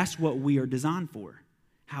 That's what we are designed for.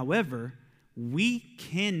 However, we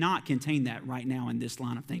cannot contain that right now in this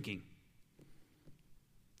line of thinking.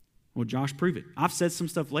 Well, Josh, prove it. I've said some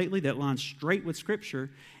stuff lately that lines straight with Scripture,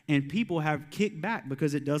 and people have kicked back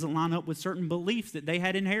because it doesn't line up with certain beliefs that they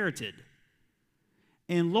had inherited.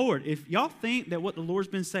 And Lord, if y'all think that what the Lord's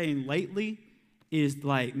been saying lately is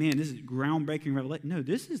like, man, this is groundbreaking revelation. No,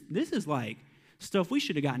 this is like stuff we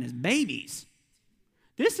should have gotten as babies.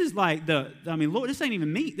 This is like Lord, this ain't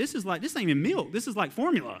even meat. This ain't even milk. This is like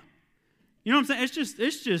formula. You know what I'm saying?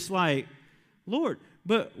 It's just like, Lord,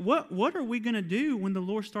 but what are we going to do when the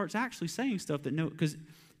Lord starts actually saying stuff that because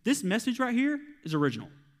this message right here is original.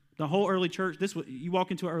 The whole early church, you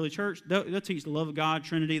walk into an early church, they'll teach the love of God,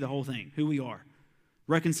 Trinity, the whole thing, who we are,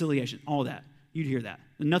 reconciliation, all that. You'd hear that.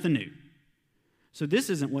 Nothing new. So this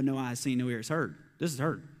isn't what no eye has seen, no ear has heard. This is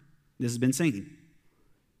heard. This has been seen.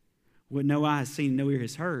 What no eye has seen, no ear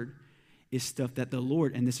has heard is stuff that the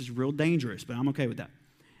Lord, and this is real dangerous, but I'm okay with that,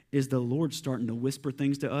 is the Lord starting to whisper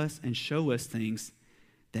things to us and show us things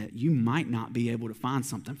that you might not be able to find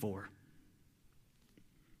something for.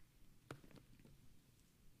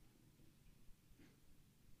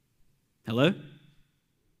 Hello?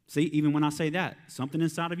 See, even when I say that, something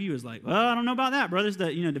inside of you is like, well, I don't know about that, brother. It's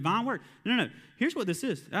the divine word. No. Here's what this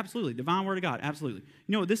is. Absolutely. Divine word of God. Absolutely.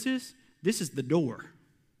 You know what this is? This is the door,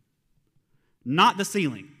 not the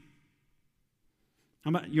ceiling.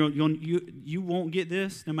 You won't get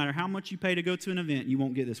this no matter how much you pay to go to an event. You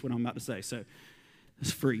won't get this, what I'm about to say. So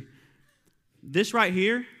it's free. This right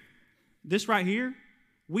here,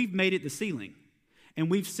 we've made it the ceiling. And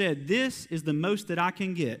we've said this is the most that I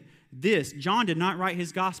can get. John did not write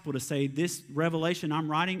his gospel to say, this revelation I'm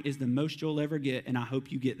writing is the most you'll ever get, and I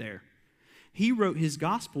hope you get there. He wrote his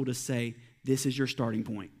gospel to say, this is your starting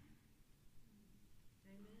point.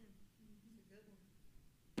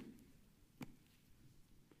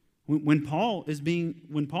 When Paul is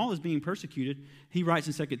being persecuted, he writes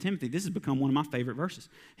in 2 Timothy, this has become one of my favorite verses.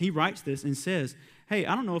 He writes this and says, hey,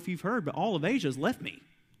 I don't know if you've heard, but all of Asia has left me.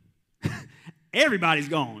 Everybody's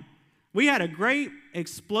gone. We had a great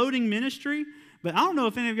exploding ministry, but I don't know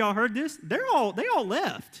if any of y'all heard this. They all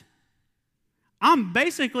left. I'm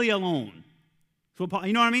basically alone. So Paul,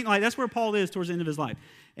 you know what I mean? Like, that's where Paul is towards the end of his life.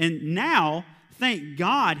 And now, thank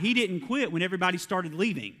God, he didn't quit when everybody started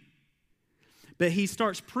leaving. But he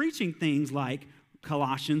starts preaching things like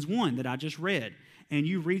Colossians 1 that I just read. And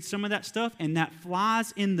you read some of that stuff, and that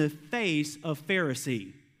flies in the face of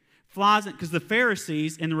Pharisee. Flies because the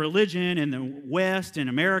Pharisees and the religion and the West and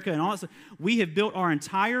America and all that stuff, we have built our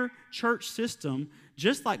entire church system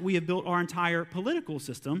just like we have built our entire political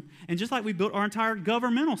system and just like we built our entire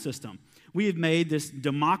governmental system. We have made this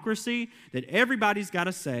democracy that everybody's got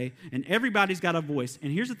a say and everybody's got a voice.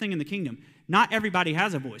 And here's the thing in the kingdom. Not everybody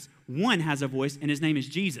has a voice. One has a voice, and his name is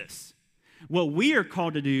Jesus. What we are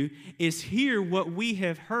called to do is hear what we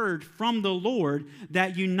have heard from the Lord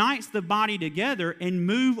that unites the body together and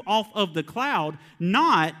move off of the cloud,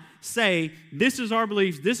 not say, this is our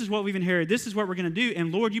beliefs, this is what we've inherited, this is what we're going to do,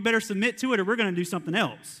 and Lord, you better submit to it or we're going to do something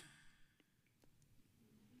else.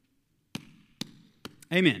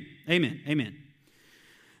 Amen. Amen. Amen.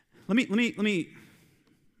 Let me.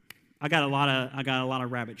 I got a lot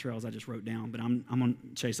of rabbit trails I just wrote down, but I'm gonna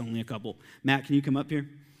chase only a couple. Matt, can you come up here?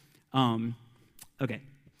 Okay.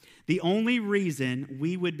 The only reason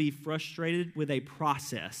we would be frustrated with a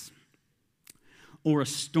process or a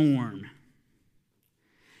storm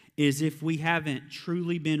is if we haven't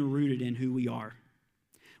truly been rooted in who we are,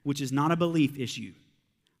 which is not a belief issue.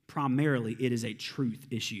 Primarily, it is a truth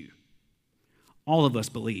issue. All of us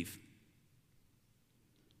believe.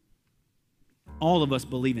 All of us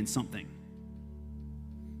believe in something.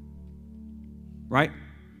 Right?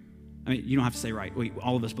 I mean, you don't have to say right.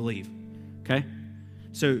 All of us believe. Okay?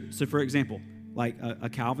 So for example, like a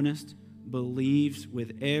Calvinist believes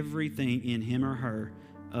with everything in him or her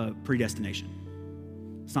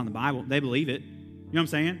predestination. It's not in the Bible. They believe it. You know what I'm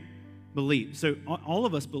saying? Believe. So all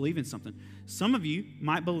of us believe in something. Some of you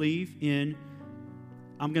might believe in,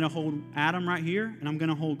 I'm going to hold Adam right here, and I'm going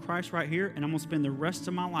to hold Christ right here, and I'm going to spend the rest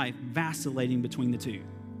of my life vacillating between the two.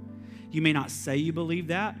 You may not say you believe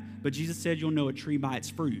that, but Jesus said you'll know a tree by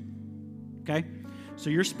its fruit. Okay?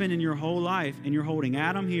 So you're spending your whole life, and you're holding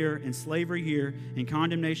Adam here, and slavery here, and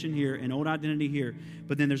condemnation here, and old identity here.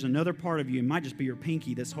 But then there's another part of you, it might just be your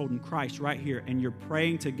pinky, that's holding Christ right here, and you're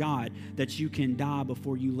praying to God that you can die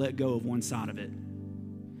before you let go of one side of it.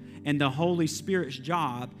 And the Holy Spirit's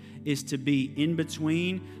job is to be in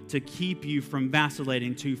between to keep you from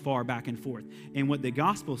vacillating too far back and forth. And what the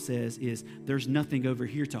gospel says is there's nothing over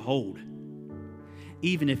here to hold.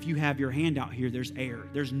 Even if you have your hand out here, there's air.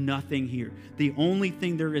 There's nothing here. The only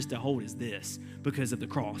thing there is to hold is this because of the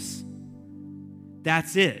cross.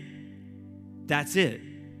 That's it. That's it.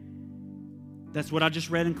 That's what I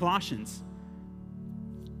just read in Colossians.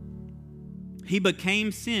 He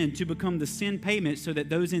became sin to become the sin payment so that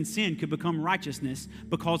those in sin could become righteousness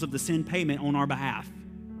because of the sin payment on our behalf.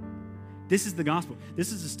 This is the gospel.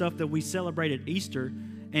 This is the stuff that we celebrate at Easter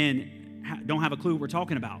and don't have a clue what we're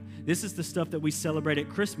talking about. This is the stuff that we celebrate at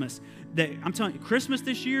Christmas. That I'm telling you, Christmas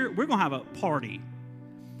this year, we're going to have a party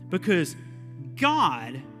because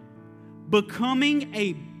God becoming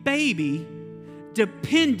a baby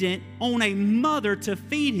dependent on a mother to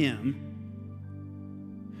feed him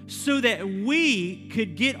so that we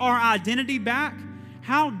could get our identity back.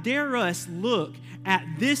 How dare us look at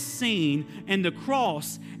this scene and the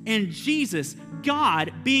cross and Jesus,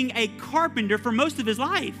 God, being a carpenter for most of his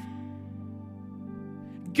life.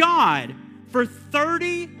 God, for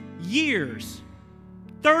 30 years,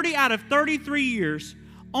 30 out of 33 years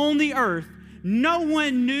on the earth, no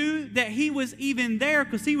one knew that he was even there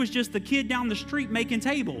because he was just the kid down the street making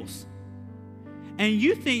tables. And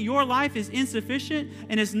you think your life is insufficient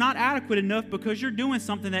and it's not adequate enough because you're doing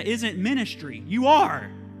something that isn't ministry. You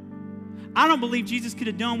are. I don't believe Jesus could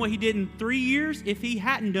have done what he did in 3 years if he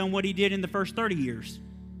hadn't done what he did in the first 30 years.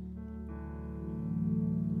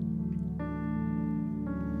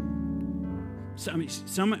 So, I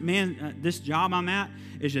mean, this job I'm at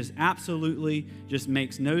is just absolutely just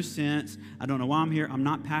makes no sense. I don't know why I'm here. I'm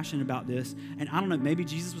not passionate about this. And I don't know, maybe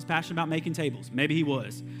Jesus was passionate about making tables. Maybe he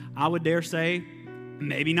was. I would dare say,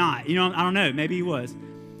 maybe not. You know, I don't know. Maybe he was.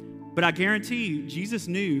 But I guarantee you, Jesus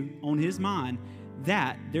knew on his mind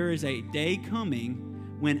that there is a day coming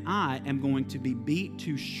when I am going to be beat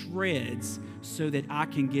to shreds so that I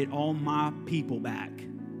can get all my people back.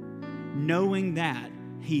 Knowing that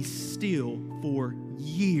he still, for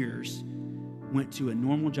years, went to a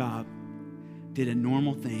normal job, did a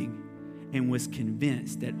normal thing, and was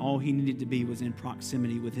convinced that all he needed to be was in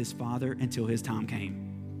proximity with his Father until his time came.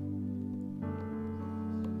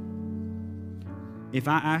 If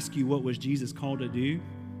I ask you what was Jesus called to do,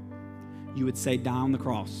 you would say die on the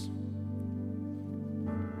cross.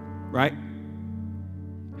 Right?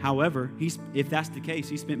 However, if that's the case,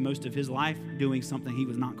 he spent most of his life doing something he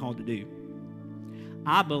was not called to do.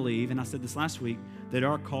 I believe, and I said this last week, that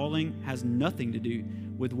our calling has nothing to do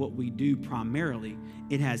with what we do primarily.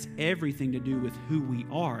 It has everything to do with who we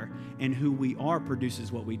are, and who we are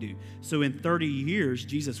produces what we do. So in 30 years,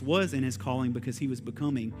 Jesus was in his calling because he was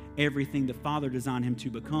becoming everything the Father designed him to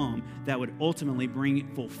become that would ultimately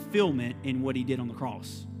bring fulfillment in what he did on the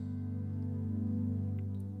cross.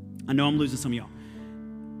 I know I'm losing some of y'all.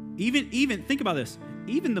 Even think about this.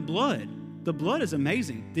 Even the blood is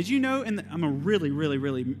amazing. Did you know, I'm going to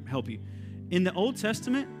really help you. In the Old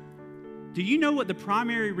Testament, do you know what the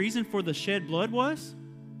primary reason for the shed blood was?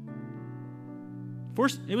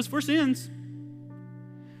 It was for sins.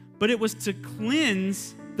 But it was to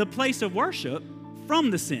cleanse the place of worship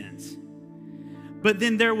from the sins. But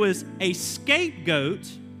then there was a scapegoat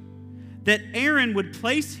that Aaron would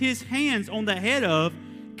place his hands on the head of,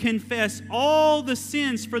 confess all the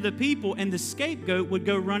sins for the people, and the scapegoat would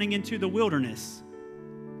go running into the wilderness.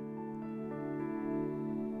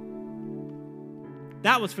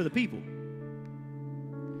 That was for the people.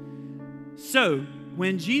 So,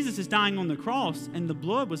 when Jesus is dying on the cross and the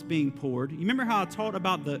blood was being poured, you remember how I taught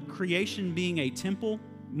about the creation being a temple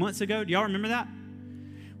months ago? Do y'all remember that?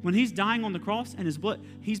 When he's dying on the cross and his blood,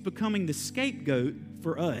 he's becoming the scapegoat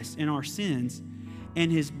for us and our sins,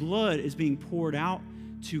 and his blood is being poured out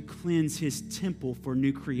to cleanse his temple for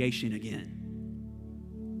new creation again.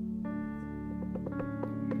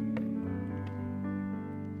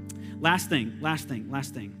 Last thing.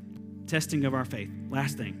 Testing of our faith.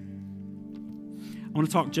 Last thing. I want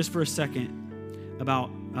to talk just for a second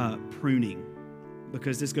about pruning,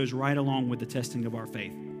 because this goes right along with the testing of our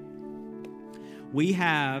faith. We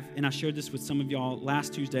have, and I shared this with some of y'all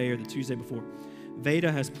last Tuesday or the Tuesday before,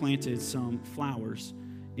 Veda has planted some flowers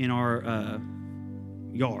in our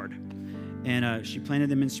yard, and she planted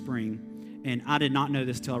them in spring, and I did not know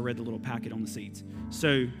this till I read the little packet on the seeds.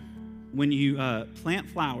 So when you plant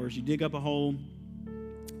flowers, you dig up a hole,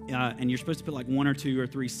 and you're supposed to put like 1 or 2 or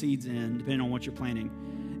 3 seeds in, depending on what you're planting,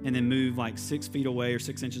 and then move like 6 feet away or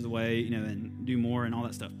 6 inches away, and do more and all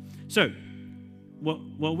that stuff. So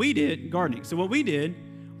what we did, gardening, so what we did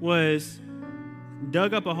was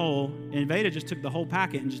dug up a hole, and Veda just took the whole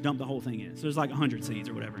packet and just dumped the whole thing in. So there's like 100 seeds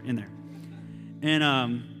or whatever in there.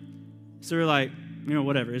 And so we're like,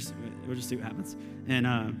 whatever, we'll just see what happens.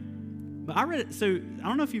 And but I read it, so I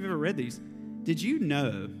don't know if you've ever read these. Did you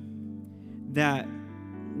know that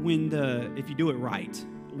if you do it right,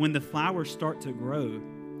 when the flowers start to grow,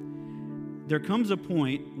 there comes a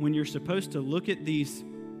point when you're supposed to look at this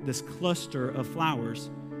cluster of flowers,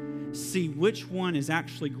 see which one is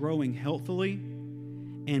actually growing healthily,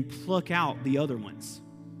 and pluck out the other ones.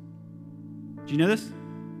 Do you know this?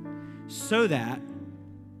 So that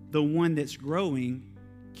the one that's growing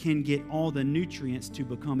can get all the nutrients to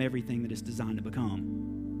become everything that it's designed to become.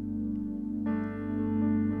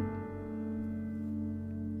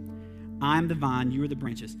 I'm the vine, you are the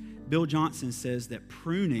branches. Bill Johnson says that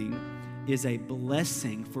pruning is a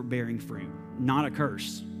blessing for bearing fruit, not a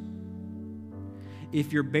curse.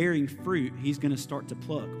 If you're bearing fruit, he's going to start to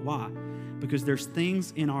pluck. Why? Because there's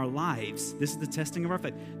things in our lives, this is the testing of our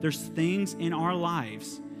faith, there's things in our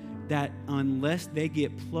lives that unless they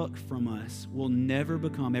get plucked from us, will never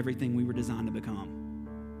become everything we were designed to become.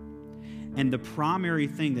 And the primary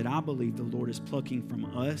thing that I believe the Lord is plucking from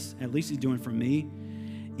us, at least he's doing from me,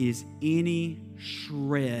 is any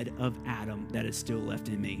shred of Adam that is still left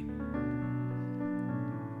in me.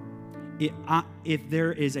 If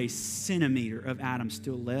there is a centimeter of Adam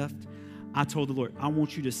still left, I told the Lord, I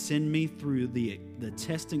want you to send me through the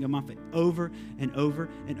testing of my faith over and over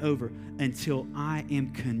and over until I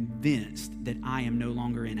am convinced that I am no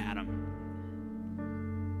longer in Adam.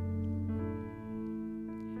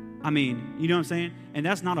 I mean, you know what I'm saying? And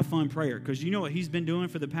that's not a fun prayer, because you know what he's been doing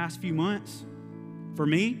for the past few months? For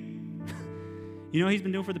me? You know what he's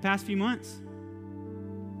been doing for the past few months?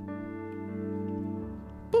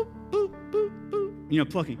 Boop, boop, boop, boop.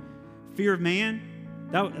 Plucking. Fear of man.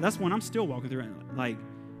 That's one I'm still walking through. Like,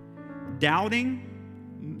 doubting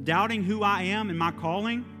who I am and my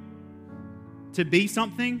calling. to be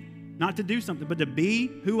something, not to do something, but to be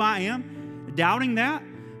who I am, doubting that,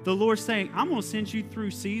 the Lord's saying, I'm going to send you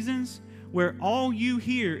through seasons where all you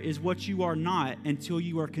hear is what you are not until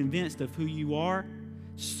you are convinced of who you are,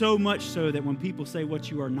 so much so that when people say what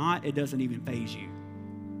you are not, it doesn't even faze you.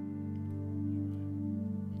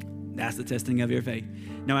 That's the testing of your faith.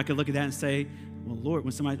 Now, I could look at that and say, well, Lord,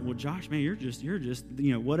 when somebody, well, Josh, man, you're just,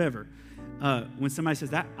 whatever. When somebody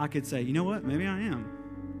says that, I could say, you know what, maybe I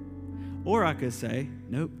am. Or I could say,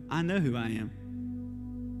 nope, I know who I am.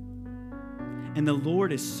 And the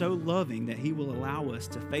Lord is so loving that he will allow us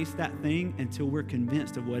to face that thing until we're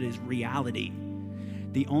convinced of what is reality.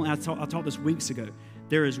 I taught this weeks ago.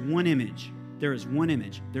 There is one image. There is one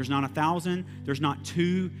image. There's not 1,000. There's not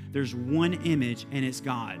 2. There's one image, and it's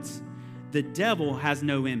God's. The devil has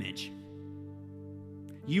no image.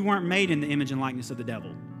 You weren't made in the image and likeness of the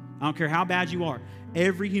devil. I don't care how bad you are.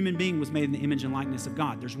 Every human being was made in the image and likeness of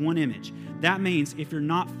God. There's one image. That means if you're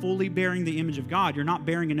not fully bearing the image of God, you're not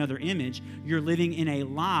bearing another image. You're living in a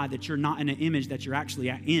lie that you're not in an image that you're actually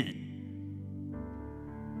in.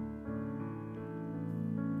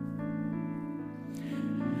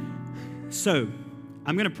 So,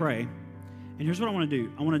 I'm going to pray, and here's what I want to do.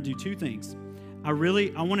 I want to do 2 things. I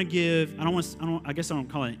want to give, I guess I don't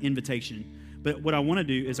call it an invitation, but what I want to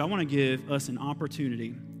do is I want to give us an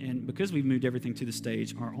opportunity, and because we've moved everything to the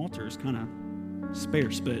stage, our altar is kind of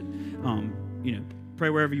sparse, but, pray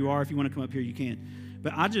wherever you are. If you want to come up here, you can.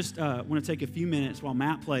 But I just want to take a few minutes while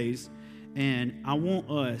Matt plays, and I want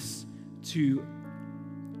us to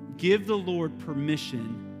give the Lord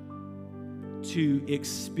permission to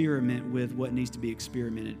experiment with what needs to be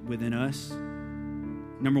experimented within us,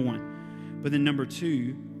 number 1. But then number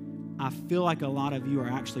 2, I feel like a lot of you are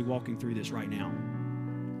actually walking through this right now.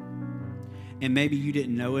 And maybe you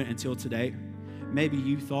didn't know it until today. Maybe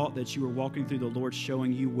you thought that you were walking through the Lord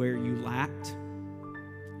showing you where you lacked.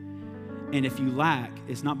 And if you lack,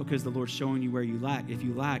 it's not because the Lord's showing you where you lack. If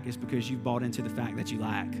you lack, it's because you've bought into the fact that you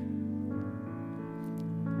lack.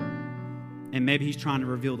 And maybe he's trying to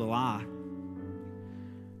reveal the lie.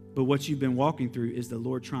 But what you've been walking through is the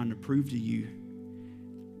Lord trying to prove to you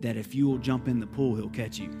that if you will jump in the pool, he'll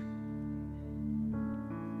catch you.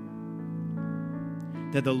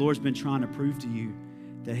 That the Lord's been trying to prove to you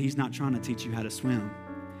that he's not trying to teach you how to swim.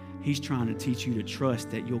 He's trying to teach you to trust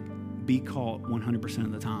that you'll be caught 100%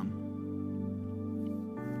 of the time.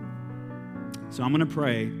 So I'm going to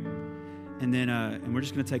pray, and then we're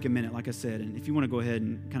just going to take a minute, like I said. And if you want to go ahead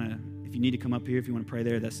and kind of, if you need to come up here, if you want to pray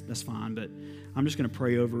there, that's fine. But I'm just going to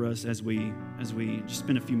pray over us as we just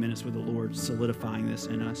spend a few minutes with the Lord, solidifying this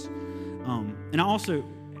in us. And I also,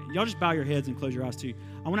 y'all just bow your heads and close your eyes too.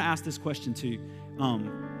 I want to ask this question too.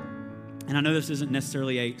 And I know this isn't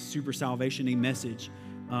necessarily a super salvation-y message,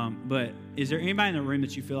 but is there anybody in the room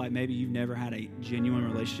that you feel like maybe you've never had a genuine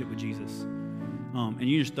relationship with Jesus? And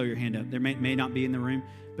you just throw your hand up. There may not be in the room,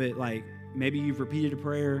 but like maybe you've repeated a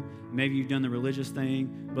prayer, maybe you've done the religious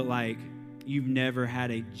thing, but like you've never had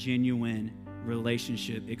a genuine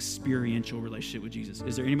relationship, experiential relationship with Jesus.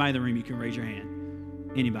 Is there anybody in the room you can raise your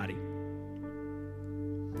hand? Anybody?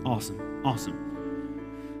 Awesome.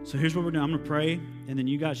 So here's what we're doing. I'm going to pray, and then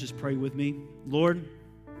you guys just pray with me. Lord,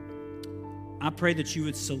 I pray that you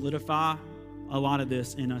would solidify a lot of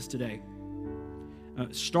this in us today.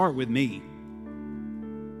 Start with me.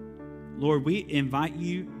 Lord, we invite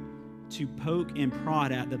you to poke and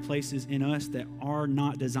prod at the places in us that are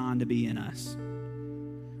not designed to be in us.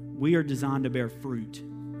 We are designed to bear fruit,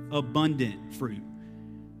 abundant fruit,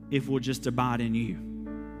 if we'll just abide in you.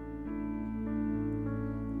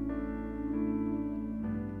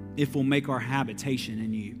 If we'll make our habitation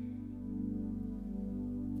in you.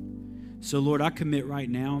 So, Lord, I commit right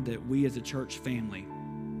now that we as a church family,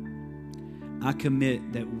 I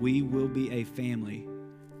commit that we will be a family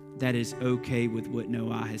that is okay with what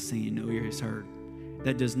no eye has seen, no ear has heard.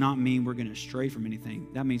 That does not mean we're going to stray from anything.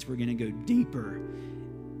 That means we're going to go deeper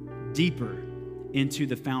into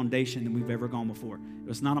the foundation than we've ever gone before.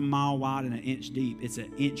 It's not a mile wide and an inch deep. It's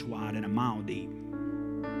an inch wide and a mile deep.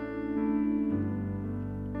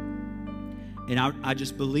 And I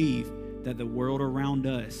just believe that the world around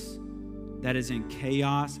us that is in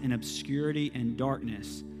chaos and obscurity and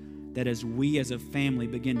darkness, that as we as a family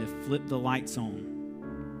begin to flip the lights on,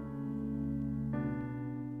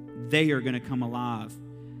 they are going to come alive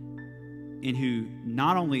in who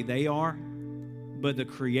not only they are, but the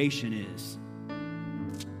creation is.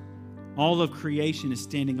 All of creation is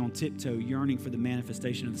standing on tiptoe, yearning for the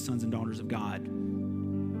manifestation of the sons and daughters of God.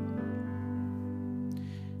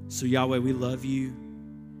 So Yahweh, we love you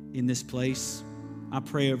in this place. I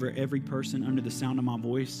pray over every person under the sound of my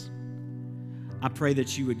voice. I pray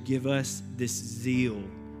that you would give us this zeal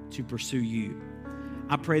to pursue you.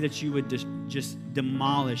 I pray that you would just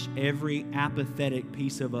demolish every apathetic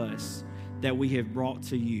piece of us that we have brought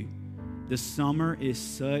to you. The summer is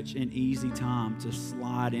such an easy time to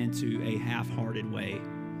slide into a half-hearted way.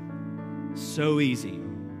 So easy.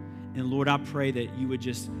 And Lord, I pray that you would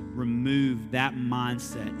just remove that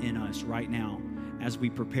mindset in us right now as we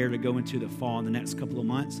prepare to go into the fall in the next couple of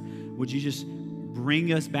months. Would you just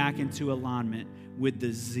bring us back into alignment with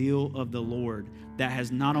the zeal of the Lord that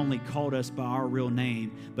has not only called us by our real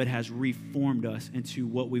name, but has reformed us into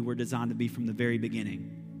what we were designed to be from the very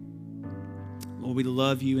beginning. Lord, we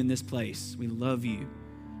love you in this place. We love you.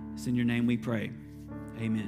 It's in your name we pray. Amen.